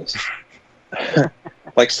holes in this,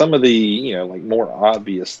 like some of the like more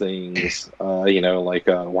obvious things, like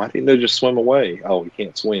why didn't they just swim away? Oh, you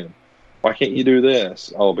can't swim. Why can't you do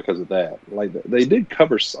this? Oh, because of that. Like they did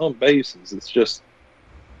cover some bases. It's just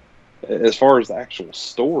as far as the actual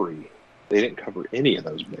story, they didn't cover any of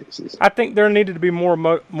those bases. I think there needed to be more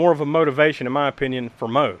of a motivation, in my opinion, for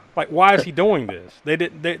Mo. Like, why is he doing this?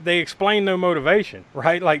 They explain no motivation,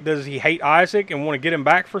 right? Like, does he hate Isaac and want to get him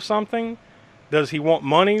back for something? Does he want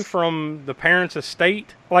money from the parents'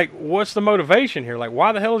 estate? Like, what's the motivation here? Like,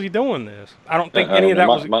 why the hell is he doing this? I don't think any of that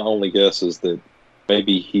was... My only guess is that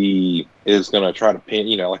maybe he is going to try to pin,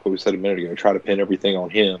 like what we said a minute ago, try to pin everything on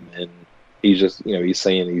him, and he's just, he's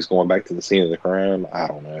saying he's going back to the scene of the crime. I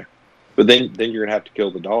don't know. But then you're going to have to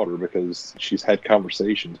kill the daughter because she's had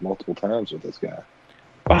conversations multiple times with this guy.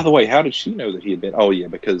 By the way, how did she know that he had been... Oh, yeah,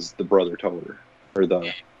 because the brother told her. Or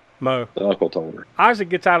the uncle told her. Isaac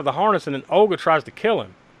gets out of the harness, and then Olga tries to kill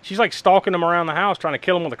him. She's like stalking him around the house, trying to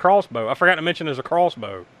kill him with a crossbow. I forgot to mention there's a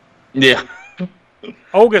crossbow. Yeah.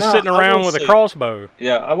 Olga's sitting around with a crossbow.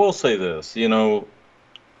 Yeah, I will say this,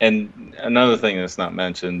 and another thing that's not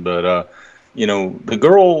mentioned, but, the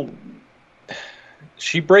girl...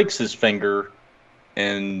 She breaks his finger,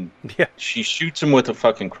 and she shoots him with a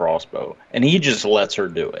fucking crossbow, and he just lets her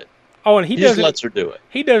do it. Oh, and he just lets her do it.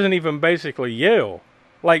 He doesn't even basically yell.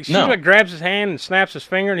 Like, she like grabs his hand and snaps his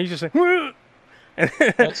finger, and he's just like, Whoa! And,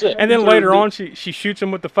 that's it. And then later on, she shoots him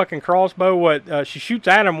with the fucking crossbow. She shoots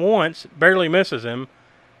at him once, barely misses him,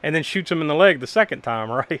 and then shoots him in the leg the second time,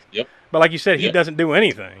 right? Yep. But like you said, he doesn't do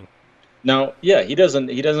anything. No, yeah, he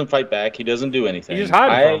doesn't fight back. He doesn't do anything. He's just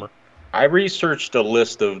hiding from her. I researched a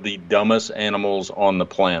list of the dumbest animals on the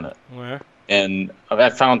planet, and I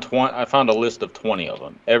found a list of 20 of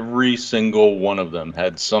them. Every single one of them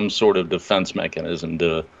had some sort of defense mechanism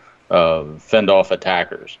to fend off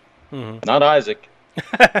attackers. Mm-hmm. Not Isaac.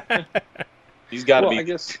 He's got to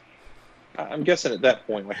be. I'm guessing at that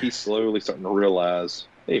point, like he's slowly starting to realize,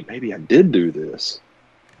 hey, maybe I did do this.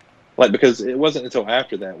 Like, because it wasn't until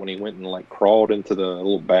after that when he went and like crawled into the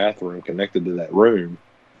little bathroom connected to that room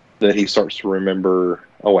that he starts to remember,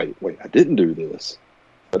 oh, wait, I didn't do this.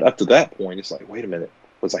 But up to that point, it's like, wait a minute,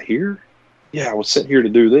 was I here? Yeah, I was sitting here to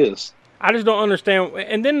do this. I just don't understand.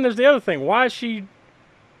 And then there's the other thing. Why is she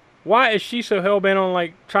so hell-bent on,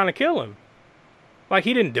 like, trying to kill him? Like,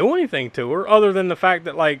 he didn't do anything to her other than the fact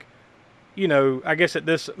that, like, I guess at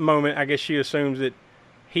this moment, I guess she assumes that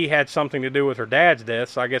he had something to do with her dad's death.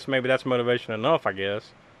 So I guess maybe that's motivation enough, I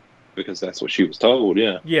guess. Because that's what she was told,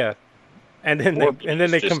 yeah. Yeah. And then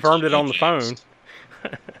they confirmed it on the phone.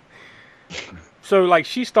 So, like,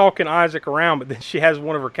 she's stalking Isaac around, but then she has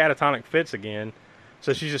one of her catatonic fits again.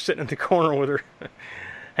 So she's just sitting in the corner with her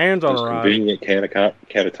hands on her eyes. Convenient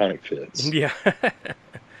catatonic fits. Yeah.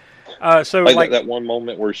 So like that one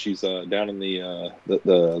moment where she's down in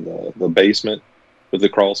the basement with the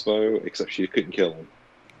crossbow, except she couldn't kill him.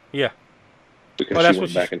 Yeah. Because she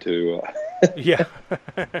went back into. Yeah.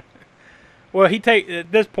 Well,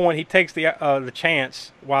 at this point he takes the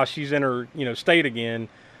chance while she's in her state again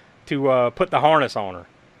to put the harness on her.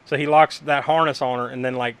 So he locks that harness on her, and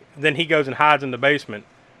then he goes and hides in the basement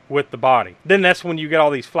with the body. Then that's when you get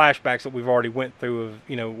all these flashbacks that we've already went through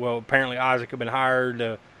of apparently Isaac had been hired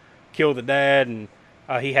to kill the dad, and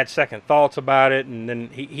he had second thoughts about it, and then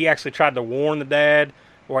he actually tried to warn the dad.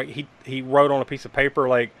 Like he wrote on a piece of paper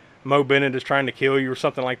like Mo Bennett is trying to kill you or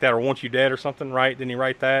something like that, or wants you dead or something, right? Didn't he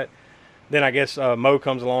write that? Then I guess Mo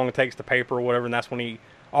comes along and takes the paper or whatever, and that's when he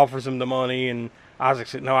offers him the money, and Isaac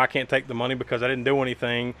said, no, I can't take the money because I didn't do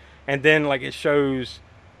anything. And then like it shows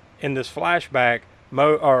in this flashback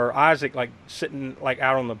Isaac like sitting like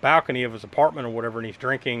out on the balcony of his apartment or whatever, and he's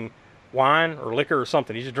drinking wine or liquor or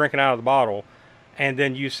something. He's just drinking out of the bottle. And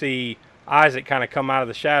then you see Isaac kind of come out of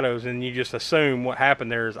the shadows, and you just assume what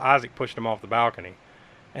happened there is Isaac pushed him off the balcony.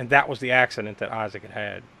 And that was the accident that Isaac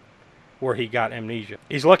had where he got amnesia.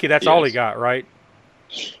 He's lucky that's all he got, right?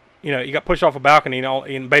 He got pushed off a balcony,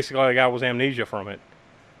 and basically all he got was amnesia from it.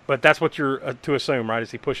 But that's what you're to assume, right,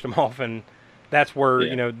 is he pushed him off and that's where,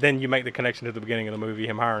 Yeah. then you make the connection to the beginning of the movie,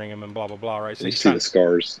 him hiring him and blah, blah, blah, right? So You he's see trying- the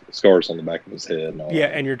scars on the back of his head and all Yeah,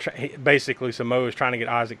 that. and basically, so Mo is trying to get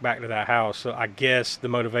Isaac back to that house. So I guess the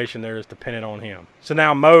motivation there is to pin it on him. So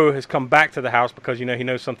now Mo has come back to the house because, he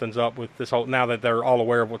knows something's up with this whole, now that they're all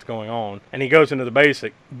aware of what's going on. And he goes into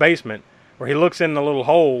the basement where he looks in the little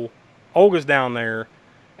hole. Olga's down there,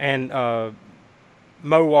 and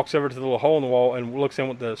Mo walks over to the little hole in the wall and looks in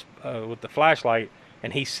with the flashlight,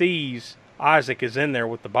 and he sees Isaac is in there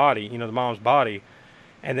with the body, the mom's body.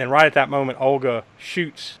 And then right at that moment, Olga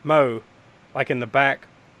shoots Mo, like in the back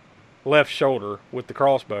left shoulder with the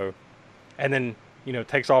crossbow. And then,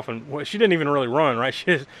 takes off. And she didn't even really run, right? She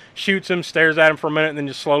just shoots him, stares at him for a minute, and then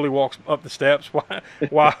just slowly walks up the steps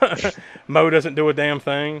while Mo doesn't do a damn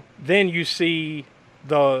thing. Then you see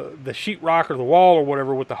the sheetrock or the wall or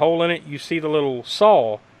whatever with the hole in it. You see the little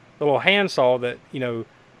saw, the little hand saw that,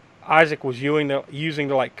 Isaac was using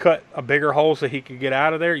to like cut a bigger hole so he could get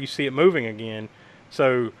out of there. You see it moving again.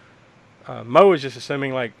 So Mo is just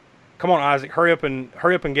assuming like, come on, Isaac, hurry up and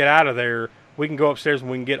get out of there. We can go upstairs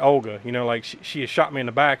and we can get Olga. Like she has shot me in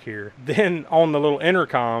the back here. Then on the little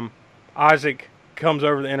intercom, Isaac comes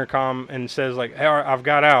over the intercom and says like, hey, I've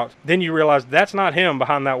got out. Then you realize that's not him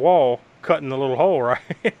behind that wall cutting the little hole, right?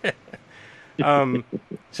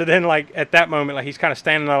 So then, like at that moment, like he's kind of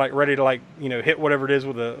standing there, like ready to like hit whatever it is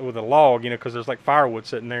with a log, because there's like firewood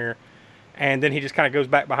sitting there, and then he just kind of goes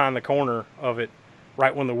back behind the corner of it,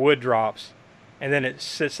 right when the wood drops, and then it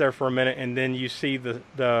sits there for a minute, and then you see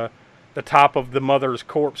the top of the mother's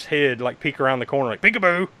corpse head like peek around the corner, like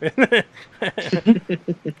peekaboo.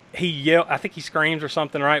 He yells, I think he screams or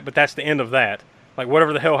something, right? But that's the end of that. Like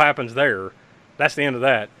whatever the hell happens there, that's the end of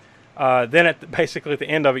that. Then basically at the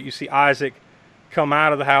end of it, you see Isaac come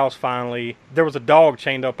out of the house finally. There was a dog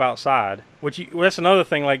chained up outside, that's another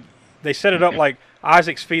thing. Like they set it up like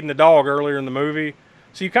Isaac's feeding the dog earlier in the movie,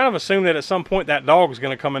 so you kind of assume that at some point that dog is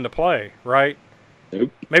going to come into play, right?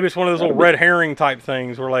 Nope. Maybe it's one of those little red herring type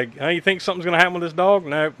things where like, hey, you think something's going to happen with this dog?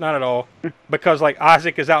 Nope, not at all. Because like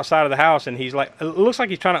Isaac is outside of the house and he's like, it looks like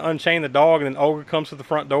he's trying to unchain the dog, and then Olga comes to the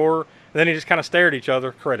front door, and then he just kind of stare at each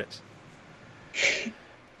other. Credits.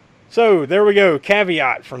 So there we go.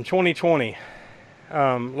 Caveat from 2020.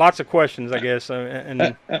 Lots of questions, I guess.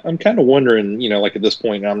 And I'm kind of wondering, like at this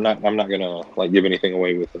point, I'm not gonna like give anything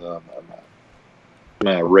away with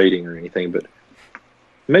my rating or anything, but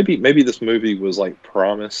maybe this movie was like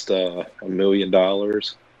promised $1 million,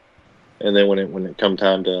 and then when it come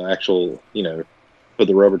time to actual, put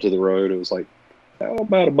the rubber to the road, it was like, how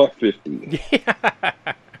about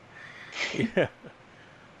 $1.50? Yeah.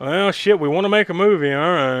 Well, shit, we want to make a movie, all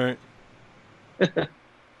right.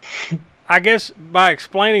 I guess by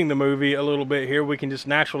explaining the movie a little bit here, we can just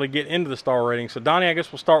naturally get into the star rating. So, Donnie, I guess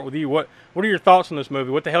we'll start with you. What are your thoughts on this movie?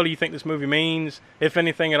 What the hell do you think this movie means, if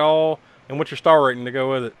anything at all? And what's your star rating to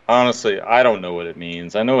go with it? Honestly, I don't know what it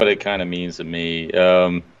means. I know what it kind of means to me.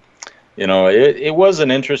 It was an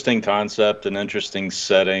interesting concept, an interesting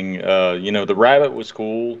setting. The rabbit was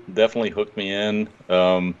cool. Definitely hooked me in.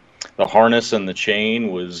 The harness and the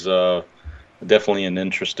chain was definitely an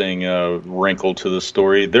interesting wrinkle to the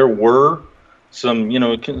story. There were some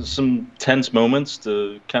tense moments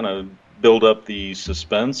to kind of build up the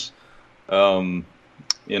suspense. But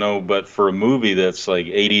for a movie that's like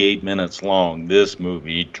 88 minutes long, this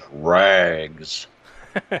movie drags.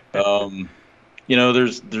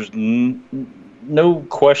 There's no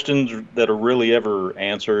questions that are really ever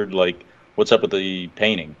answered, like what's up with the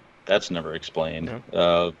painting? That's never explained.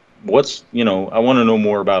 I want to know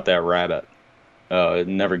more about that rabbit. It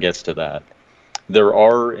never gets to that. There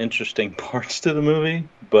are interesting parts to the movie,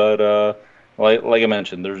 but like I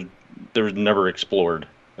mentioned, there's never explored.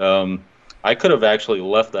 I could have actually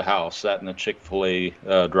left the house, sat in the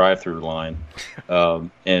Chick-fil-A drive-through line,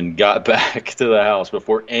 and got back to the house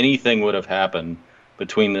before anything would have happened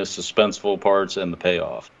between the suspenseful parts and the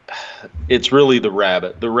payoff. It's really the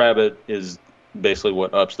rabbit. The rabbit is basically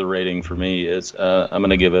what ups the rating for me. I'm going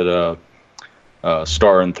to give it a 1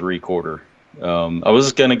 3/4. I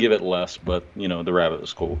was going to give it less, but, the rabbit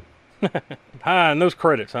was cool. And those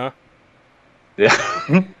credits, huh?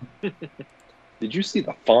 Yeah. Did you see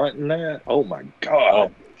the font in that? Oh, my God.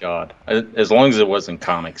 Oh, God. As long as it wasn't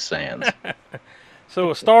Comic Sans. So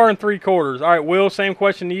 1 3/4. All right, Will, same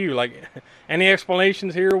question to you. Like, any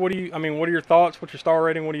explanations here? What are your thoughts? What's your star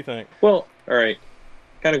rating? What do you think? Well, all right.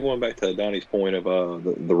 Kind of going back to Donnie's point of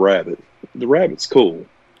the rabbit. The rabbit's cool.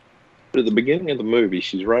 But at the beginning of the movie,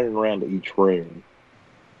 she's running around to each room,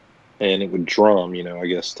 and it would drum. I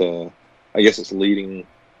guess it's leading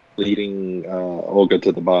Olga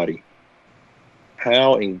to the body.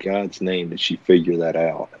 How in God's name did she figure that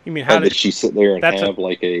out? You mean how did she sit there and have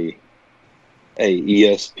like a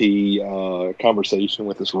ESP conversation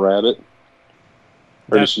with this rabbit?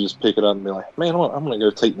 Or did she just pick it up and be like, man, I'm going to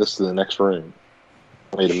go take this to the next room?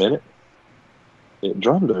 Wait a minute. It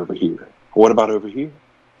drummed over here. What about over here?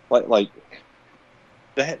 Like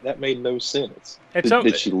that made no sense.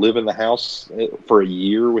 Did she live in the house for a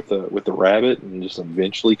year with the rabbit and just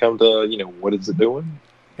eventually come to, what is it doing?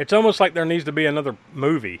 It's almost like there needs to be another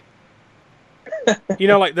movie.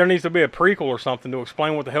 Like there needs to be a prequel or something to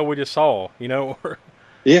explain what the hell we just saw, or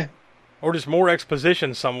yeah. Or just more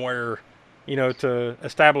exposition somewhere, to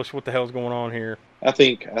establish what the hell's going on here. I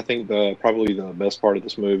think probably the best part of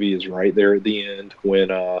this movie is right there at the end when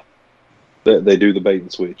they do the bait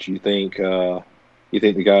and switch. You think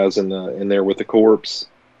the guys in there with the corpse,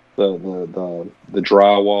 the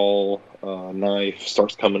drywall knife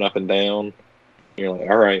starts coming up and down. You're like,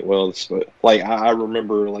 all right, well, I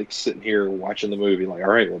remember like sitting here watching the movie, like,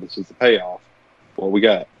 all right, well, this is the payoff. What we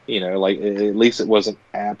got, like at least it wasn't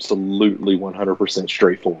absolutely 100%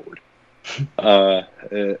 straightforward. God,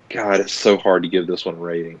 it's so hard to give this one a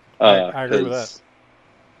rating. I agree with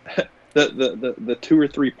that. The 2 or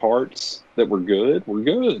 3 parts that were good were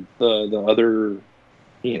good. The other,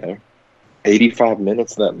 85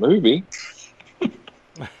 minutes of that movie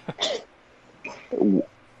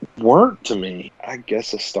weren't to me. I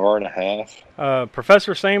guess 1.5 stars.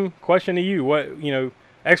 Professor, same question to you. What,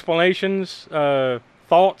 explanations,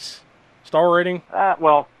 thoughts, star rating?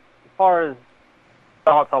 Well, as far as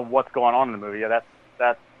thoughts on what's going on in the movie,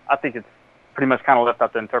 that's I think it's pretty much kind of left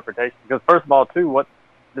up to interpretation. Because first of all, too, what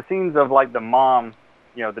the scenes of like the mom,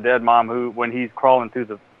 the dead mom, who when he's crawling through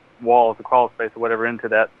the walls, the crawl space or whatever, into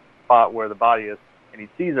that spot where the body is, and he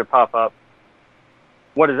sees her pop up.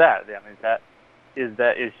 What is that? I mean, is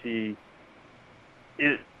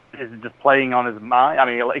it just playing on his mind? I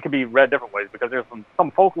mean, it could be read different ways because there's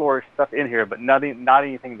some folklore stuff in here, but not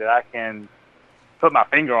anything that I can put my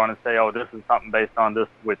finger on and say, oh, this is something based on this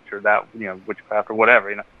witch or that, witchcraft or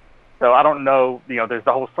whatever, So I don't know, there's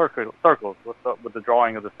the whole circles. What's up with the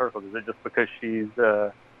drawing of the circles? Is it just because she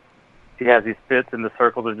has these fits in the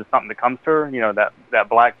circles, or just something that comes to her? That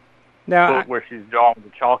black book where she's drawing with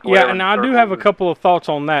the chalk. Yeah, and I do have a couple of thoughts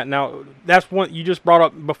on that. Now, that's one you just brought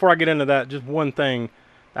up. Before I get into that, just one thing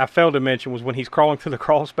I failed to mention was when he's crawling through the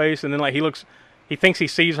crawl space, and then like he thinks he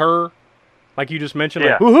sees her, like you just mentioned,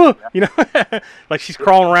 like woohoo, like she's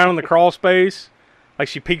crawling around in the crawl space, like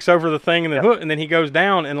she peeks over the thing, and then and then he goes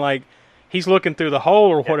down, and like he's looking through the hole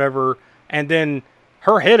or whatever, and then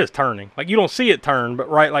her head is turning, like you don't see it turn, but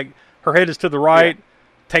like her head is to the right,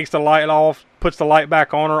 takes the light off, puts the light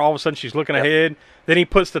back on her, all of a sudden she's looking ahead, then he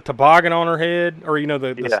puts the toboggan on her head, or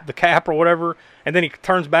the cap or whatever, and then he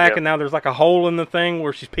turns back, and now there's like a hole in the thing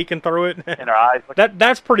where she's peeking through it. In her eyes.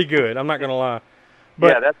 That's pretty good, I'm not gonna lie.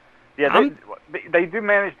 But they do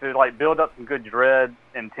manage to like build up some good dread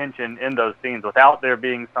and tension in those scenes without there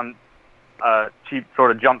being some cheap sort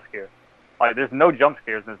of jump scare. Like there's no jump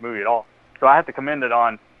scares in this movie at all. So I have to commend it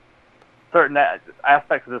on certain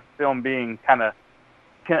aspects of this film being kind of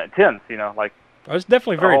tense. Like it's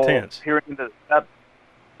definitely very tense. Hearing that,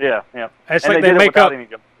 yeah. It's like they make up.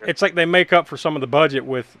 It's like they make up for some of the budget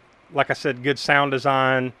with, like I said, good sound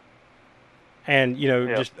design, and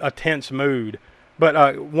just a tense mood.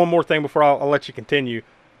 But one more thing before I'll let you continue.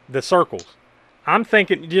 The circles. I'm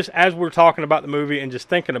thinking, just as we're talking about the movie and just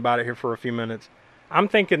thinking about it here for a few minutes, I'm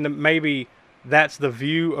thinking that maybe that's the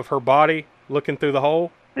view of her body looking through the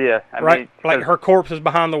hole. Yeah. I right? mean, like her corpse is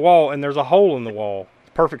behind the wall and there's a hole in the wall.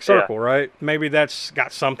 Perfect circle, right? Maybe that's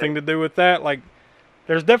got something to do with that. Like,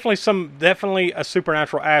 there's definitely a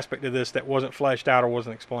supernatural aspect to this that wasn't fleshed out or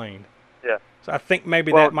wasn't explained. Yeah. So I think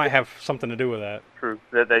maybe that might have something to do with that. True.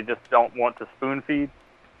 That they just don't want to spoon feed.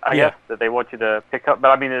 I guess that they want you to pick up. But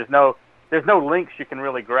I mean, there's no links you can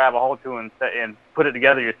really grab a hold to and put it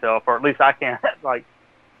together yourself, or at least I can't. like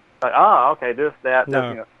okay, this, that,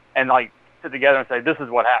 this, and like sit together and say this is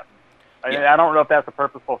what happened. I don't know if that's a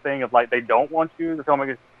purposeful thing of like they don't want you, the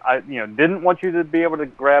filmmakers, didn't want you to be able to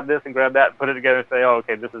grab this and grab that, and put it together and say, oh,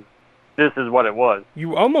 okay, this is what it was.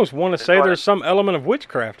 You almost want to say there's some element of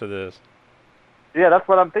witchcraft to this. Yeah, that's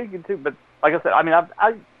what I'm thinking too. But like I said, I mean,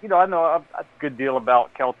 I know a good deal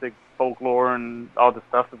about Celtic folklore and all this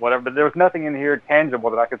stuff and whatever, but there was nothing in here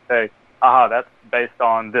tangible that I could say, that's based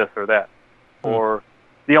on this or that. Or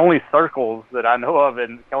the only circles that I know of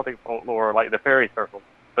in Celtic folklore are like the fairy circles.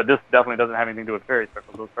 But this definitely doesn't have anything to do with fairy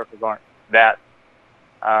circles. Those circles aren't that.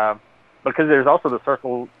 Because there's also the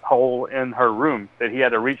circle hole in her room that he had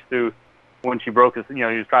to reach through when she broke his, he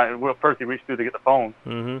was trying, first he reached through to get the phone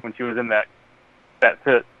when she was in that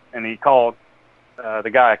pit, and he called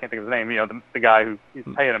the guy, I can't think of his name, the guy who he's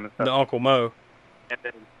paying him and stuff. The Uncle Mo. And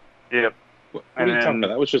then, yeah. What are you talking about?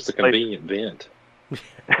 That was just a convenient vent.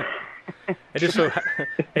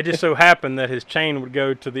 It just so happened that his chain would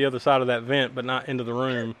go to the other side of that vent, but not into the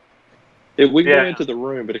room. It would go into the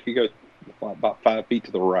room, but if you go about 5 feet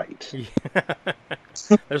to the right.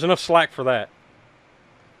 There's enough slack for that.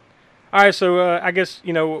 All right, so I guess,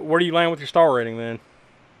 where do you land with your star rating then?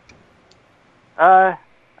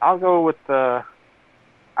 I'll go with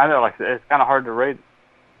I know, like, it's kind of hard to rate.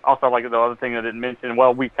 Also, like, the other thing I didn't mention,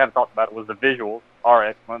 well, we kind of talked about it, was the visuals are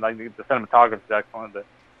excellent. Like, the cinematography is excellent.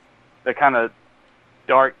 The kind of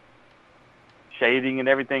dark shading and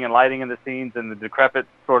everything and lighting in the scenes and the decrepit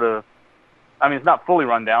sort of, I mean, it's not fully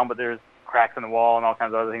run down, but there's cracks in the wall and all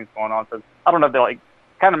kinds of other things going on. So I don't know if they're, like,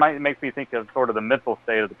 kind of makes me think of sort of the mental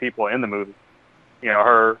state of the people in the movie.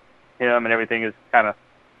 Her, him, and everything is kind of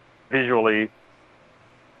visually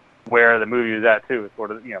where the movie is at, too. It's sort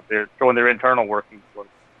of, they're showing their internal workings. Sort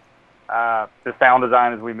of. The sound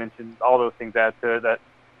design, as we mentioned, all those things add to it, that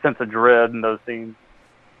sense of dread in those scenes.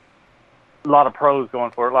 A lot of pros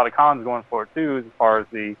going for it, a lot of cons going for it, too, as far as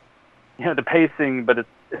the pacing, but it's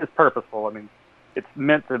purposeful. I mean, it's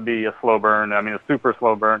meant to be a slow burn. I mean, a super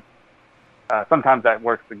slow burn. Sometimes that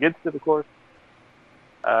works against it, of course.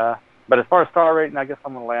 But as far as star rating, I guess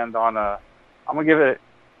I'm going to land on I'm going to give it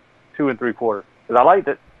 2 3/4. Because I liked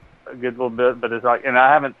it a good little bit, but it's like, and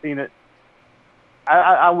I haven't seen it.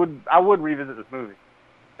 I would revisit this movie.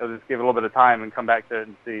 I'll just give it a little bit of time and come back to it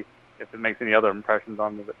and see if it makes any other impressions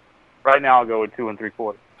on me. But right now, I'll go with 2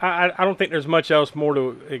 3/4. I don't think there's much else more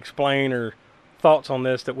to explain or thoughts on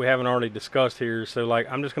this that we haven't already discussed here. So,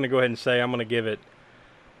 like, I'm just going to go ahead and say I'm going to give it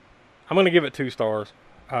 2 stars.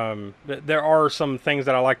 There are some things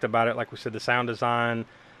that I liked about it, like we said, the sound design.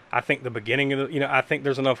 I think the beginning of I think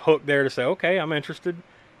there's enough hook there to say, okay, I'm interested.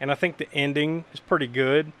 And I think the ending is pretty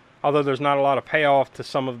good, although there's not a lot of payoff to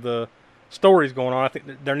some of the stories going on. I think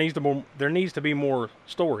that there needs to be more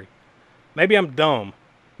story. Maybe I'm dumb.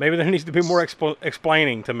 Maybe there needs to be more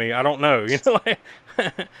explaining to me. I don't know.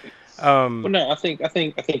 Well, no, I think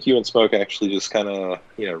you and Smoke actually just kind of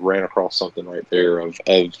ran across something right there. I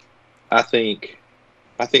think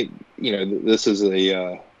this is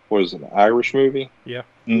an Irish movie. Yeah.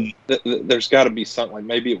 There's got to be something, like,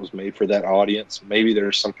 maybe it was made for that audience. Maybe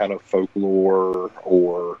there's some kind of folklore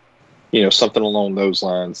or something along those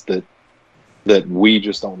lines that we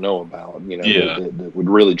just don't know about. That would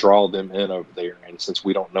really draw them in over there. And since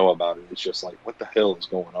we don't know about it, it's just like, what the hell is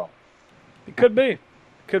going on? It could be.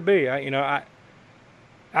 I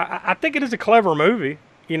think it is a clever movie,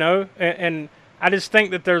 and I just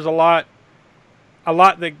think that there's a lot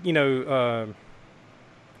that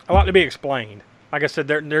a lot to be explained. Like I said,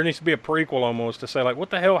 there needs to be a prequel almost to say, like, what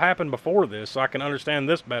the hell happened before this, so I can understand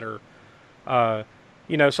this better. So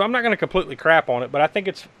I'm not going to completely crap on it, but I think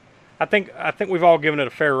we've all given it a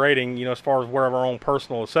fair rating, as far as where our own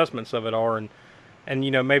personal assessments of it are, and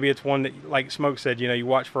maybe it's one that, like Smoke said, you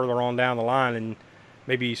watch further on down the line and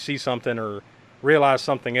maybe you see something or realize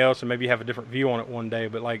something else and maybe you have a different view on it one day.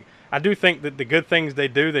 But, like, I do think that the good things they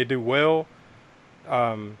do well.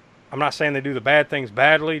 I'm not saying they do the bad things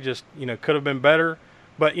badly, just, could have been better.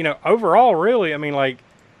 But, overall, really, I mean, like,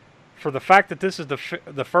 for the fact that this is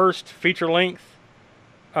the first feature-length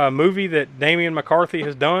movie that Damian McCarthy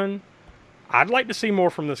has done, I'd like to see more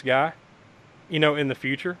from this guy, in the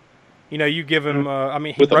future. You give him,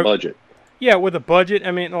 with a budget. Yeah, with a budget.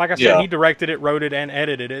 I mean, like I said, he directed it, wrote it, and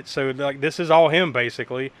edited it. So, like, this is all him,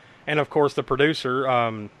 basically. And, of course, the producer,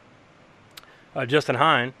 Justin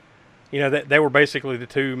Hine. They were basically the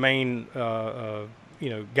two main,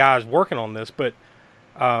 guys working on this. But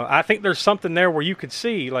I think there's something there where you could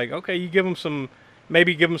see, like, okay, you give them some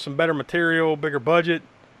better material, bigger budget.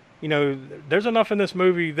 There's enough in this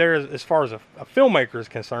movie there as far as a filmmaker is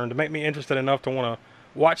concerned to make me interested enough to want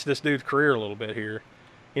to watch this dude's career a little bit here.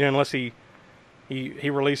 Unless he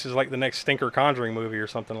releases, like, the next stinker Conjuring movie or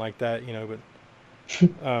something like that, but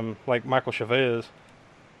like Michael Chavez.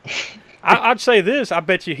 I'd say this. I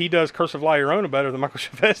bet you he does Curse of La Llorona better than Michael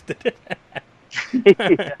Chavez did.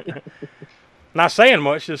 Not saying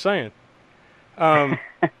much, just saying. So,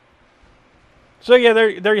 yeah,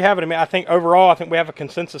 there you have it. I mean, I think overall, we have a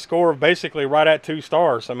consensus score of basically right at 2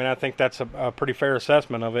 stars. I mean, I think that's a pretty fair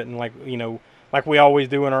assessment of it. And, like, like we always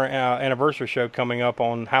do in our anniversary show coming up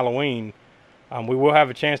on Halloween, we will have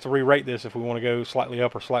a chance to re-rate this if we want to go slightly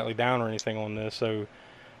up or slightly down or anything on this. So,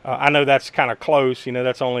 I know that's kind of close.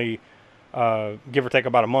 That's only give or take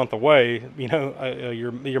about a month away.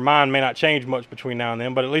 Your mind may not change much between now and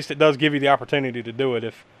then, but at least it does give you the opportunity to do it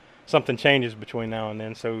if something changes between now and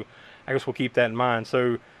then. So I guess we'll keep that in mind.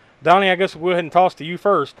 So Donnie, I guess we'll go ahead and toss to you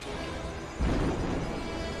first.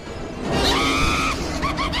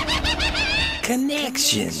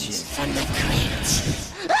 Connections from the crypt.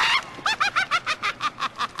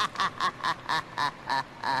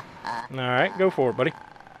 All right, go for it, buddy.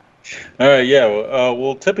 All right, yeah.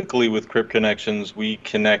 Well, typically with Crypt Connections, we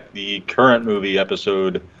connect the current movie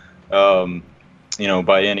episode,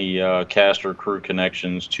 by any cast or crew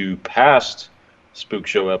connections to past Spook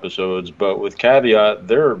Show episodes, but with caveat,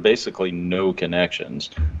 there are basically no connections.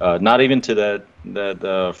 Not even to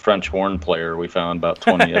that French horn player we found about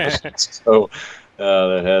 20 episodes ago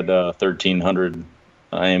that had 1,300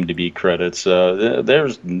 IMDb credits.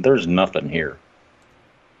 There's nothing here.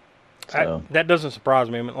 So. That doesn't surprise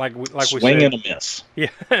me. I mean, like we said, swing and a miss. Yeah,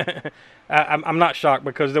 I'm not shocked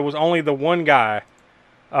because there was only the one guy,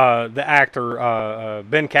 the actor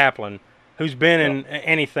Ben Kaplan, who's been in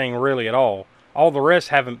anything really at all. All the rest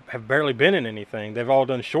have barely been in anything. They've all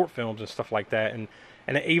done short films and stuff like that, and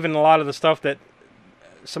even a lot of the stuff that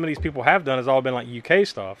some of these people have done has all been like UK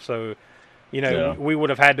stuff. So, we would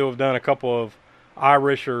have had to have done a couple of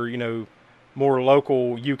Irish or more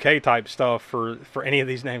local UK type stuff for any of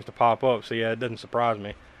these names to pop up. So yeah, it doesn't surprise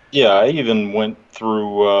me. Yeah, I even went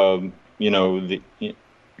through. You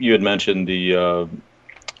had mentioned the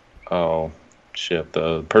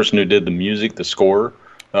the person who did the music, the score.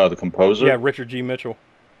 The composer? Yeah, Richard G. Mitchell.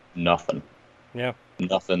 Nothing. Yeah.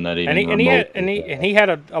 Nothing that even he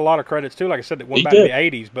had a lot of credits too. Like I said, that went back to the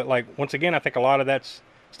 80s. But like once again, I think a lot of that's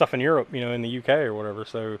stuff in Europe, in the UK or whatever.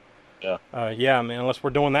 So yeah, I mean, unless we're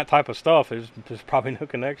doing that type of stuff, there's probably no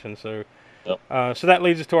connection. So so that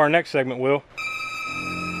leads us to our next segment, Will.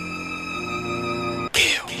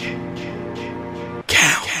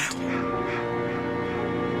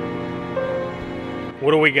 What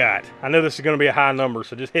do we got? I know this is going to be a high number,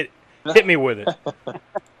 so just hit me with it.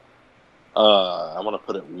 I'm going to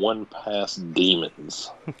put it one past demons.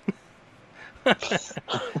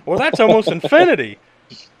 Well, that's almost infinity.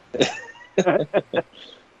 I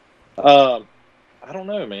don't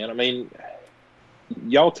know, man. I mean,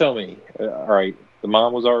 y'all tell me. All right, the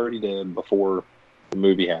mom was already dead before the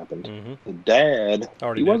movie happened. Mm-hmm. The dad,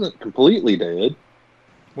 he wasn't completely dead.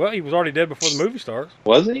 Well, he was already dead before the movie starts.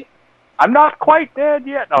 Was he? I'm not quite dead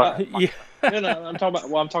yet. No, no, I'm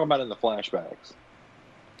talking about in the flashbacks.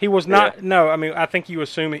 He was not. Yeah. No, I mean, I think you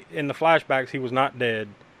assume in the flashbacks he was not dead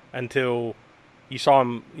until you saw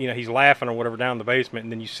him. He's laughing or whatever down in the basement,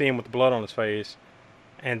 and then you see him with the blood on his face,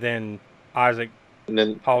 and then Isaac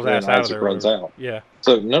hauls ass out of there. Runs out. Yeah.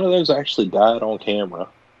 So none of those actually died on camera.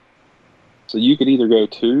 So you could either go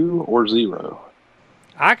 2 or 0.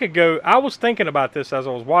 I could go. I was thinking about this as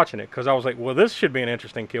I was watching it because I was like, well, this should be an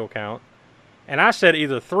interesting kill count. And I said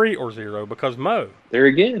either 3 or 0 because Mo. There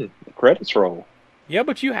again, the credits roll. Yeah,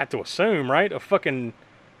 but you have to assume, right? A fucking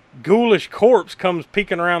ghoulish corpse comes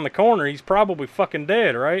peeking around the corner. He's probably fucking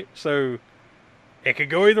dead, right? So it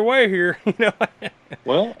could go either way here,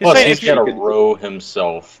 Well, he's got to row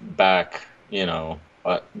himself back,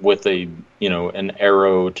 with an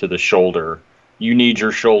arrow to the shoulder. You need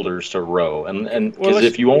your shoulders to row, and because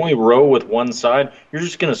if you only row with one side, you're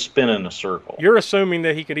just going to spin in a circle. You're assuming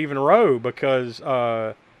that he could even row because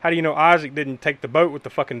how do you know Isaac didn't take the boat with the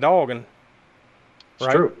fucking dog? And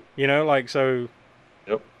it's true. So.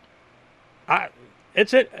 Yep.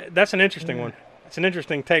 That's an interesting one. It's an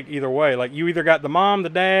interesting take either way. Like you either got the mom, the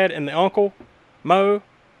dad, and the uncle, Mo.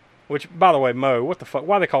 Which, by the way, Mo. What the fuck?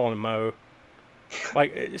 Why are they calling him Mo?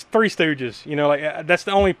 Like, it's Three Stooges, that's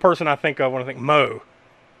the only person I think of when I think Mo.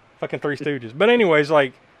 Fucking Three Stooges. But anyways,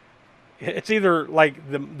 like, it's either, like,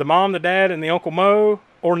 the mom, the dad, and the Uncle Mo,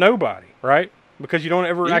 or nobody, right? Because you don't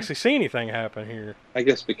ever actually see anything happen here. I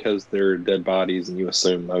guess because they're dead bodies and you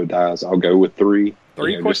assume Mo dies, I'll go with 3.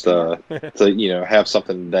 3 just to, have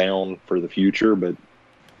something down for the future. But,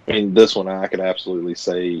 I mean, this one I could absolutely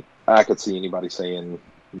say, I could see anybody saying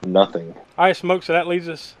nothing. All right, Smoke, so that leads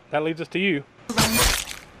us to you.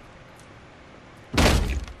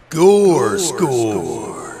 Gore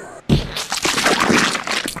score.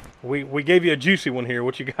 We gave you a juicy one here.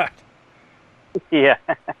 What you got? Yeah,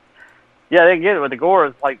 they get it with the gore.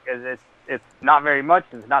 It's like it's not very much.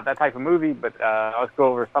 It's not that type of movie. But let's go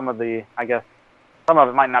over some of the. I guess some of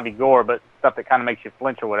it might not be gore, but stuff that kind of makes you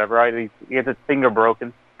flinch or whatever. Right? He gets his finger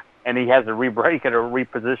broken, and he has to re-break it or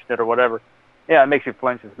reposition it or whatever. Yeah, it makes you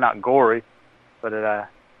flinch. It's not gory, but it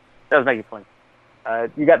does make you flinch.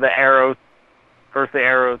 You got the arrows. First, the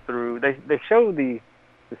arrow through. They show the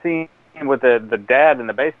scene with the dad in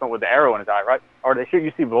the basement with the arrow in his eye, right? Or they show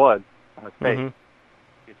you see blood on his face.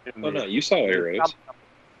 Mm-hmm. Oh no, you saw arrows.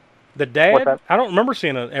 The dad? I don't remember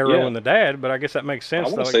seeing an arrow in the dad, but I guess that makes sense.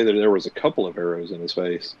 I want to say that there was a couple of arrows in his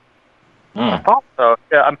face. I thought so.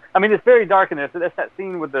 Yeah, I mean, it's very dark in this. It's that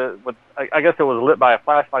scene with I guess it was lit by a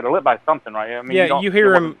flashlight or lit by something, right? I mean, yeah, you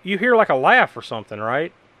hear like a laugh or something,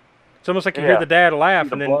 right? It's almost like you hear the dad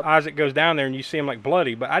laugh, and then Isaac goes down there and you see him like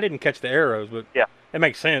bloody. But I didn't catch the arrows, but it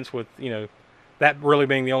makes sense with that really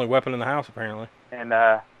being the only weapon in the house apparently. And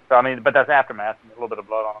so I mean, but that's aftermath. A little bit of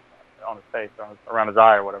blood on his face, around his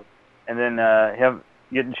eye or whatever. And then him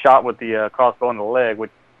getting shot with the crossbow in the leg, which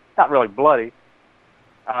is not really bloody.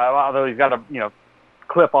 Although he's got a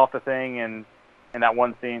clip off the thing in that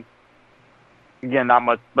one scene. Again, not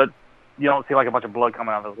much, but you don't see like a bunch of blood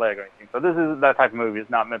coming out of his leg or anything. So this is that type of movie. It's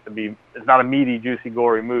not meant to be. It's not a meaty, juicy,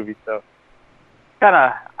 gory movie. So kind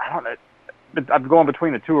of, I don't know. I'm going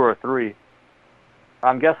between a 2 or a 3.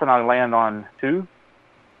 I'm guessing I land on 2.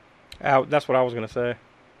 That's what I was gonna say.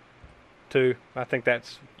 2. I think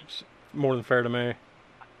that's more than fair to me.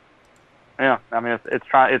 Yeah, I mean it's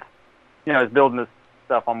building this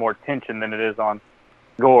stuff on more tension than it is on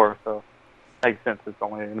gore, so it makes sense it's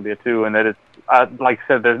only going to be a 2, and that it's like I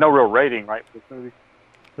said, there's no real rating, right, for this movie.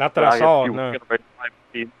 Not that I saw it, no.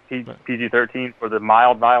 PG-13 for the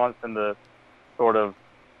mild violence and the sort of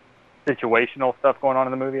situational stuff going on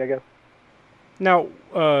in the movie, I guess. Now,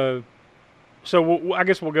 so I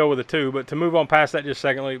guess we'll go with a 2, but to move on past that just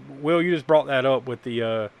secondly, Will, you just brought that up with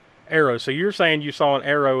the arrow. So you're saying you saw an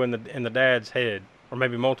arrow in the dad's head, or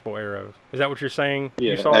maybe multiple arrows. Is that what you're saying?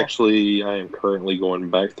 Yeah, you saw? Actually, I am currently going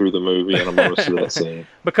back through the movie, and I'm going to see that scene.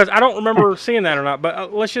 Because I don't remember seeing that or not,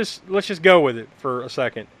 but let's just go with it for a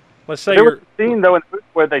second. Let's say there was a scene though in the movie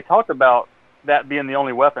where they talked about that being the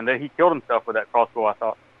only weapon, that he killed himself with that crossbow, I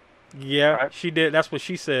thought. Yeah, right? She did. That's what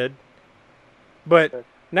she said. But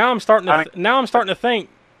now I'm starting to think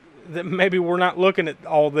that maybe we're not looking at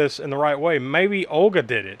all this in the right way. Maybe Olga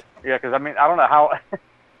did it. Yeah, because I mean, I don't know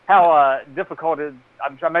how difficult it is.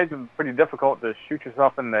 I'm imagine pretty difficult to shoot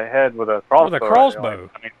yourself in the head with a crossbow. With a crossbow.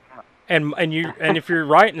 I mean, and if you're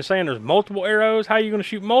right in saying there's multiple arrows, how are you going to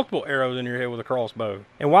shoot multiple arrows in your head with a crossbow?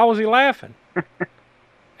 And why was he laughing?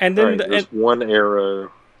 And then there's one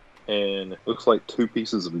arrow, and it looks like 2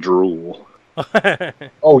 pieces of drool.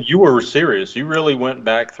 Oh, you were serious. You really went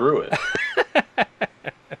back through it.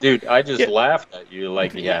 Dude, I just laughed at you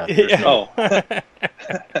like, Oh.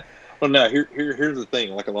 Well, now, here's the thing.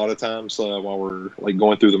 Like, a lot of times while we're, like,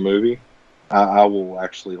 going through the movie, I will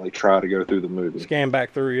actually, like, try to go through the movie. Scan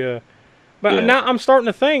back through, yeah. But now I'm starting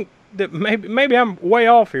to think that maybe I'm way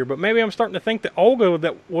off here, but maybe I'm starting to think that Olga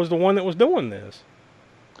that was the one that was doing this.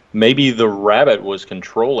 Maybe the rabbit was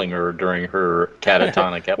controlling her during her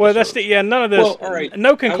catatonic episode. Well, that's none of this. Well, all right.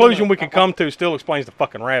 No conclusion we could come to still explains the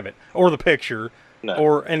fucking rabbit or the picture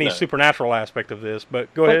or any supernatural aspect of this.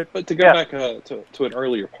 But go ahead. But to go back to an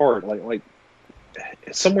earlier part, like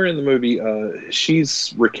somewhere in the movie,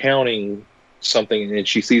 she's recounting something and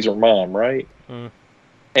she sees her mom, right? Mm.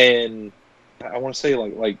 And I want to say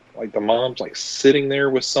like the mom's like sitting there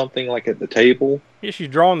with something like at the table. Yeah, she's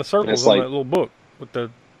drawing the circles on that little book with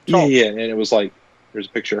the. Yeah, and it was like, there's a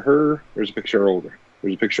picture of her, there's a picture of Olga.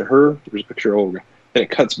 There's a picture of her, there's a picture of Olga. And it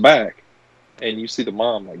cuts back, and you see the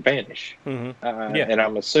mom, like, vanish. Mm-hmm. And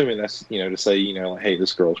I'm assuming that's, to say, like, hey,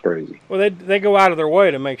 this girl's crazy. Well, they go out of their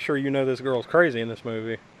way to make sure this girl's crazy in this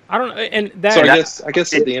movie. I don't know, and that... So I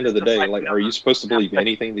guess at the end of the day, like, are you supposed to believe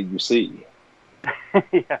anything that you see?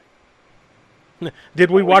 Yeah. Did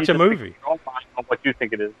we watch a movie? On what you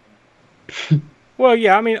think it is. Well,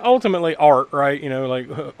 yeah, I mean, ultimately art, right? Like,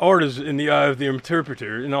 art is in the eye of the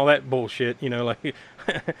interpreter and all that bullshit, like,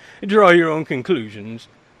 draw your own conclusions.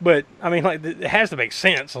 But, I mean, like, it has to make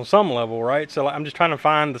sense on some level, right? So, like, I'm just trying to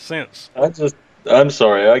find the sense. I'm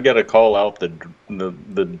sorry, I got to call out the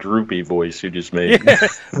droopy voice you just made. Yeah,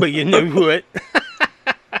 but you knew what?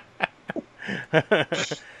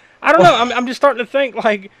 I don't know, I'm just starting to think,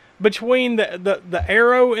 like, between the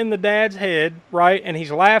arrow in the dad's head, right, and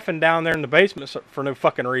he's laughing down there in the basement for no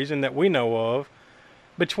fucking reason that we know of,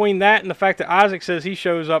 between that and the fact that Isaac says he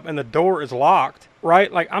shows up and the door is locked,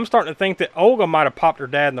 right, like, I'm starting to think that Olga might have popped her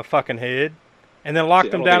dad in the fucking head and then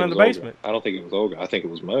locked him down in the basement. I don't think it was Olga. I think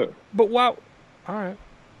it was Mo. But why? All right.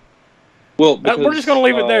 Well, because, we're just going to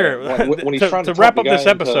leave it there. When he's trying to wrap up this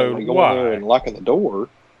episode, into, why? And locking the door,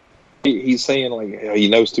 he's saying, like, he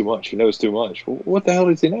knows too much. He knows too much. Well, what the hell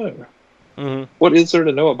does he know? Mm-hmm. What is there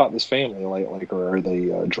to know about this family? Like are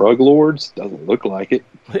they drug lords? Doesn't look like it.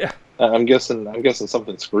 Yeah. I'm guessing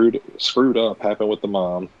something screwed up happened with the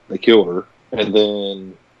mom. They killed her, and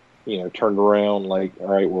then turned around like, all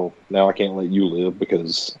right, well, now I can't let you live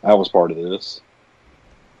because I was part of this.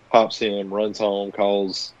 Pops him, runs home,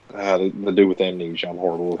 calls the dude with amnesia. I'm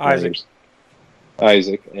horrible with names.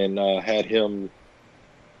 Isaac, and had him,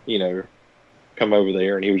 come over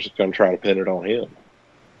there and he was just going to try to pin it on him.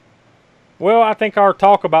 Well, I think our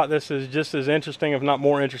talk about this is just as interesting, if not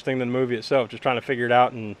more interesting, than the movie itself. Just trying to figure it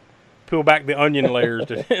out and peel back the onion layers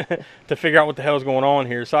to figure out what the hell's going on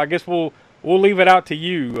here. So I guess we'll leave it out to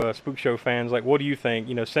you, Spook Show fans. Like, what do you think?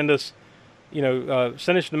 Send us,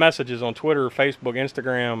 send us the messages on Twitter, Facebook,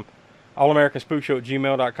 Instagram,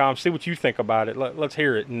 allamericansπookshow@gmail.com. See what you think about it. Let's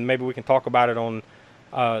hear it, and maybe we can talk about it on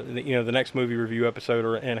the next movie review episode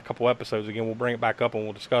or in a couple episodes. Again, we'll bring it back up and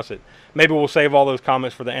we'll discuss it. Maybe we'll save all those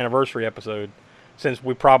comments for the anniversary episode, since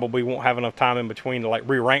we probably won't have enough time in between to like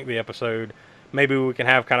re-rank the episode. Maybe we can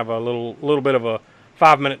have kind of a little bit of a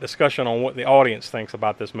 5-minute discussion on what the audience thinks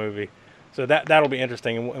about this movie. So that'll be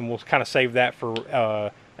interesting, and we'll kind of save that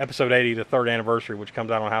for episode 80, the 3rd anniversary, which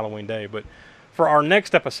comes out on Halloween Day. But for our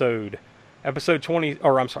next episode, episode 20,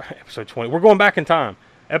 we're going back in time.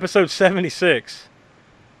 Episode 76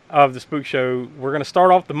 of the Spook Show. We're going to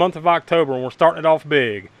start off the month of October, and we're starting it off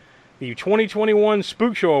big. The 2021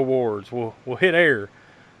 Spook Show Awards will hit air.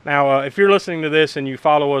 Now, if you're listening to this and you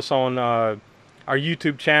follow us on our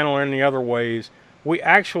YouTube channel or any other ways, we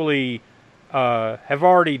actually have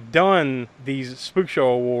already done these Spook Show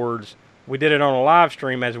Awards. We did it on a live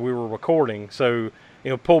stream as we were recording. So,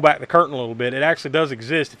 pull back the curtain a little bit. It actually does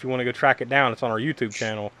exist if you want to go track it down. It's on our YouTube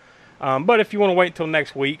channel. But if you want to wait until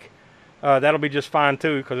next week, that'll be just fine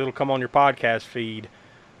too, because it'll come on your podcast feed.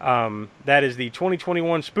 That is the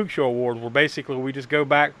 2021 Spook Show Awards, where basically we just go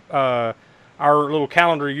back. Our little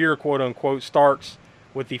calendar year, quote unquote, starts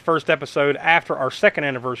with the first episode after our 2nd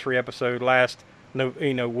anniversary episode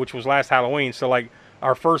which was last Halloween. So like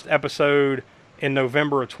our first episode in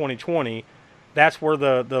November of 2020, that's where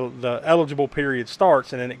the eligible period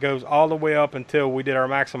starts, and then it goes all the way up until we did our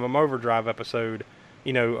Maximum Overdrive episode,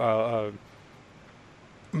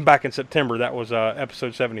 back in September. That was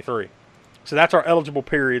episode 73. So that's our eligible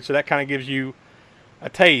period. So that kind of gives you a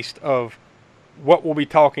taste of what we'll be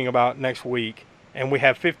talking about next week. And we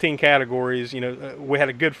have 15 categories. We had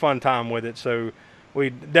a good fun time with it. So we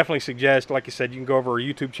definitely suggest, like you said, you can go over our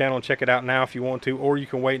YouTube channel and check it out now if you want to, or you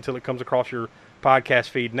can wait until it comes across your podcast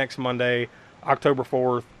feed next Monday, October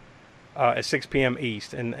 4th, at 6 p.m.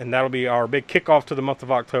 East. And that'll be our big kickoff to the month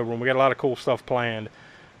of October. And we got a lot of cool stuff planned.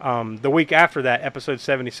 The week after that, episode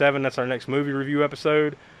 77, that's our next movie review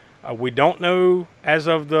episode. We don't know, as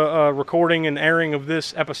of the recording and airing of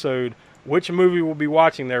this episode, which movie we'll be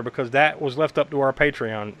watching there, because that was left up to our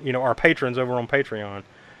Patreon, our patrons over on Patreon.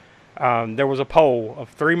 There was a poll of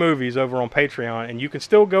 3 movies over on Patreon, and you can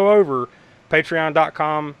still go over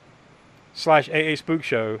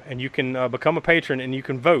patreon.com/AASpookShow, and you can become a patron, and you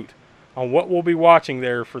can vote on what we'll be watching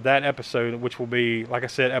there for that episode, which will be, like I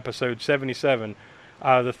said, episode 77.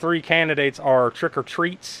 The 3 candidates are Trick or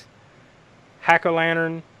Treats,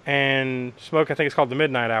 Hack-O-Lantern, and Smoke. I think it's called The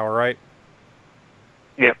Midnight Hour, right?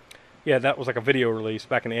 Yep. Yeah, that was like a video release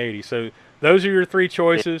back in the 80s. So those are your 3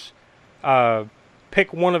 choices.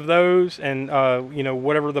 Pick one of those, and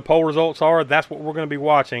whatever the poll results are, that's what we're going to be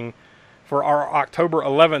watching for our October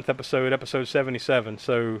 11th episode 77.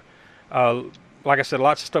 So, like I said,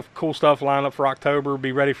 lots of stuff, cool stuff lined up for October.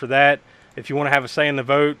 Be ready for that. If you want to have a say in the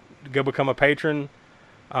vote, go become a patron.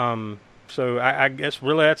 So I guess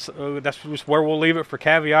really that's just where we'll leave it for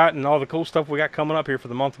caveat and all the cool stuff we got coming up here for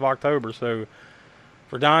the month of October. So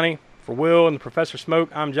for Donnie, for Will, and the Professor Smoke,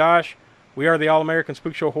 I'm Josh. We are the All-American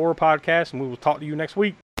Spook Show Horror Podcast, and we will talk to you next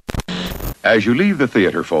week. As you leave the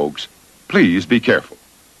theater, folks, please be careful.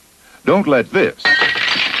 Don't let this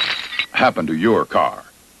happen to your car.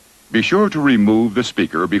 Be sure to remove the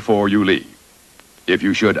speaker before you leave. If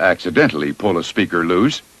you should accidentally pull a speaker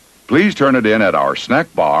loose, please turn it in at our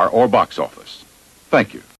snack bar or box office.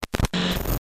 Thank you.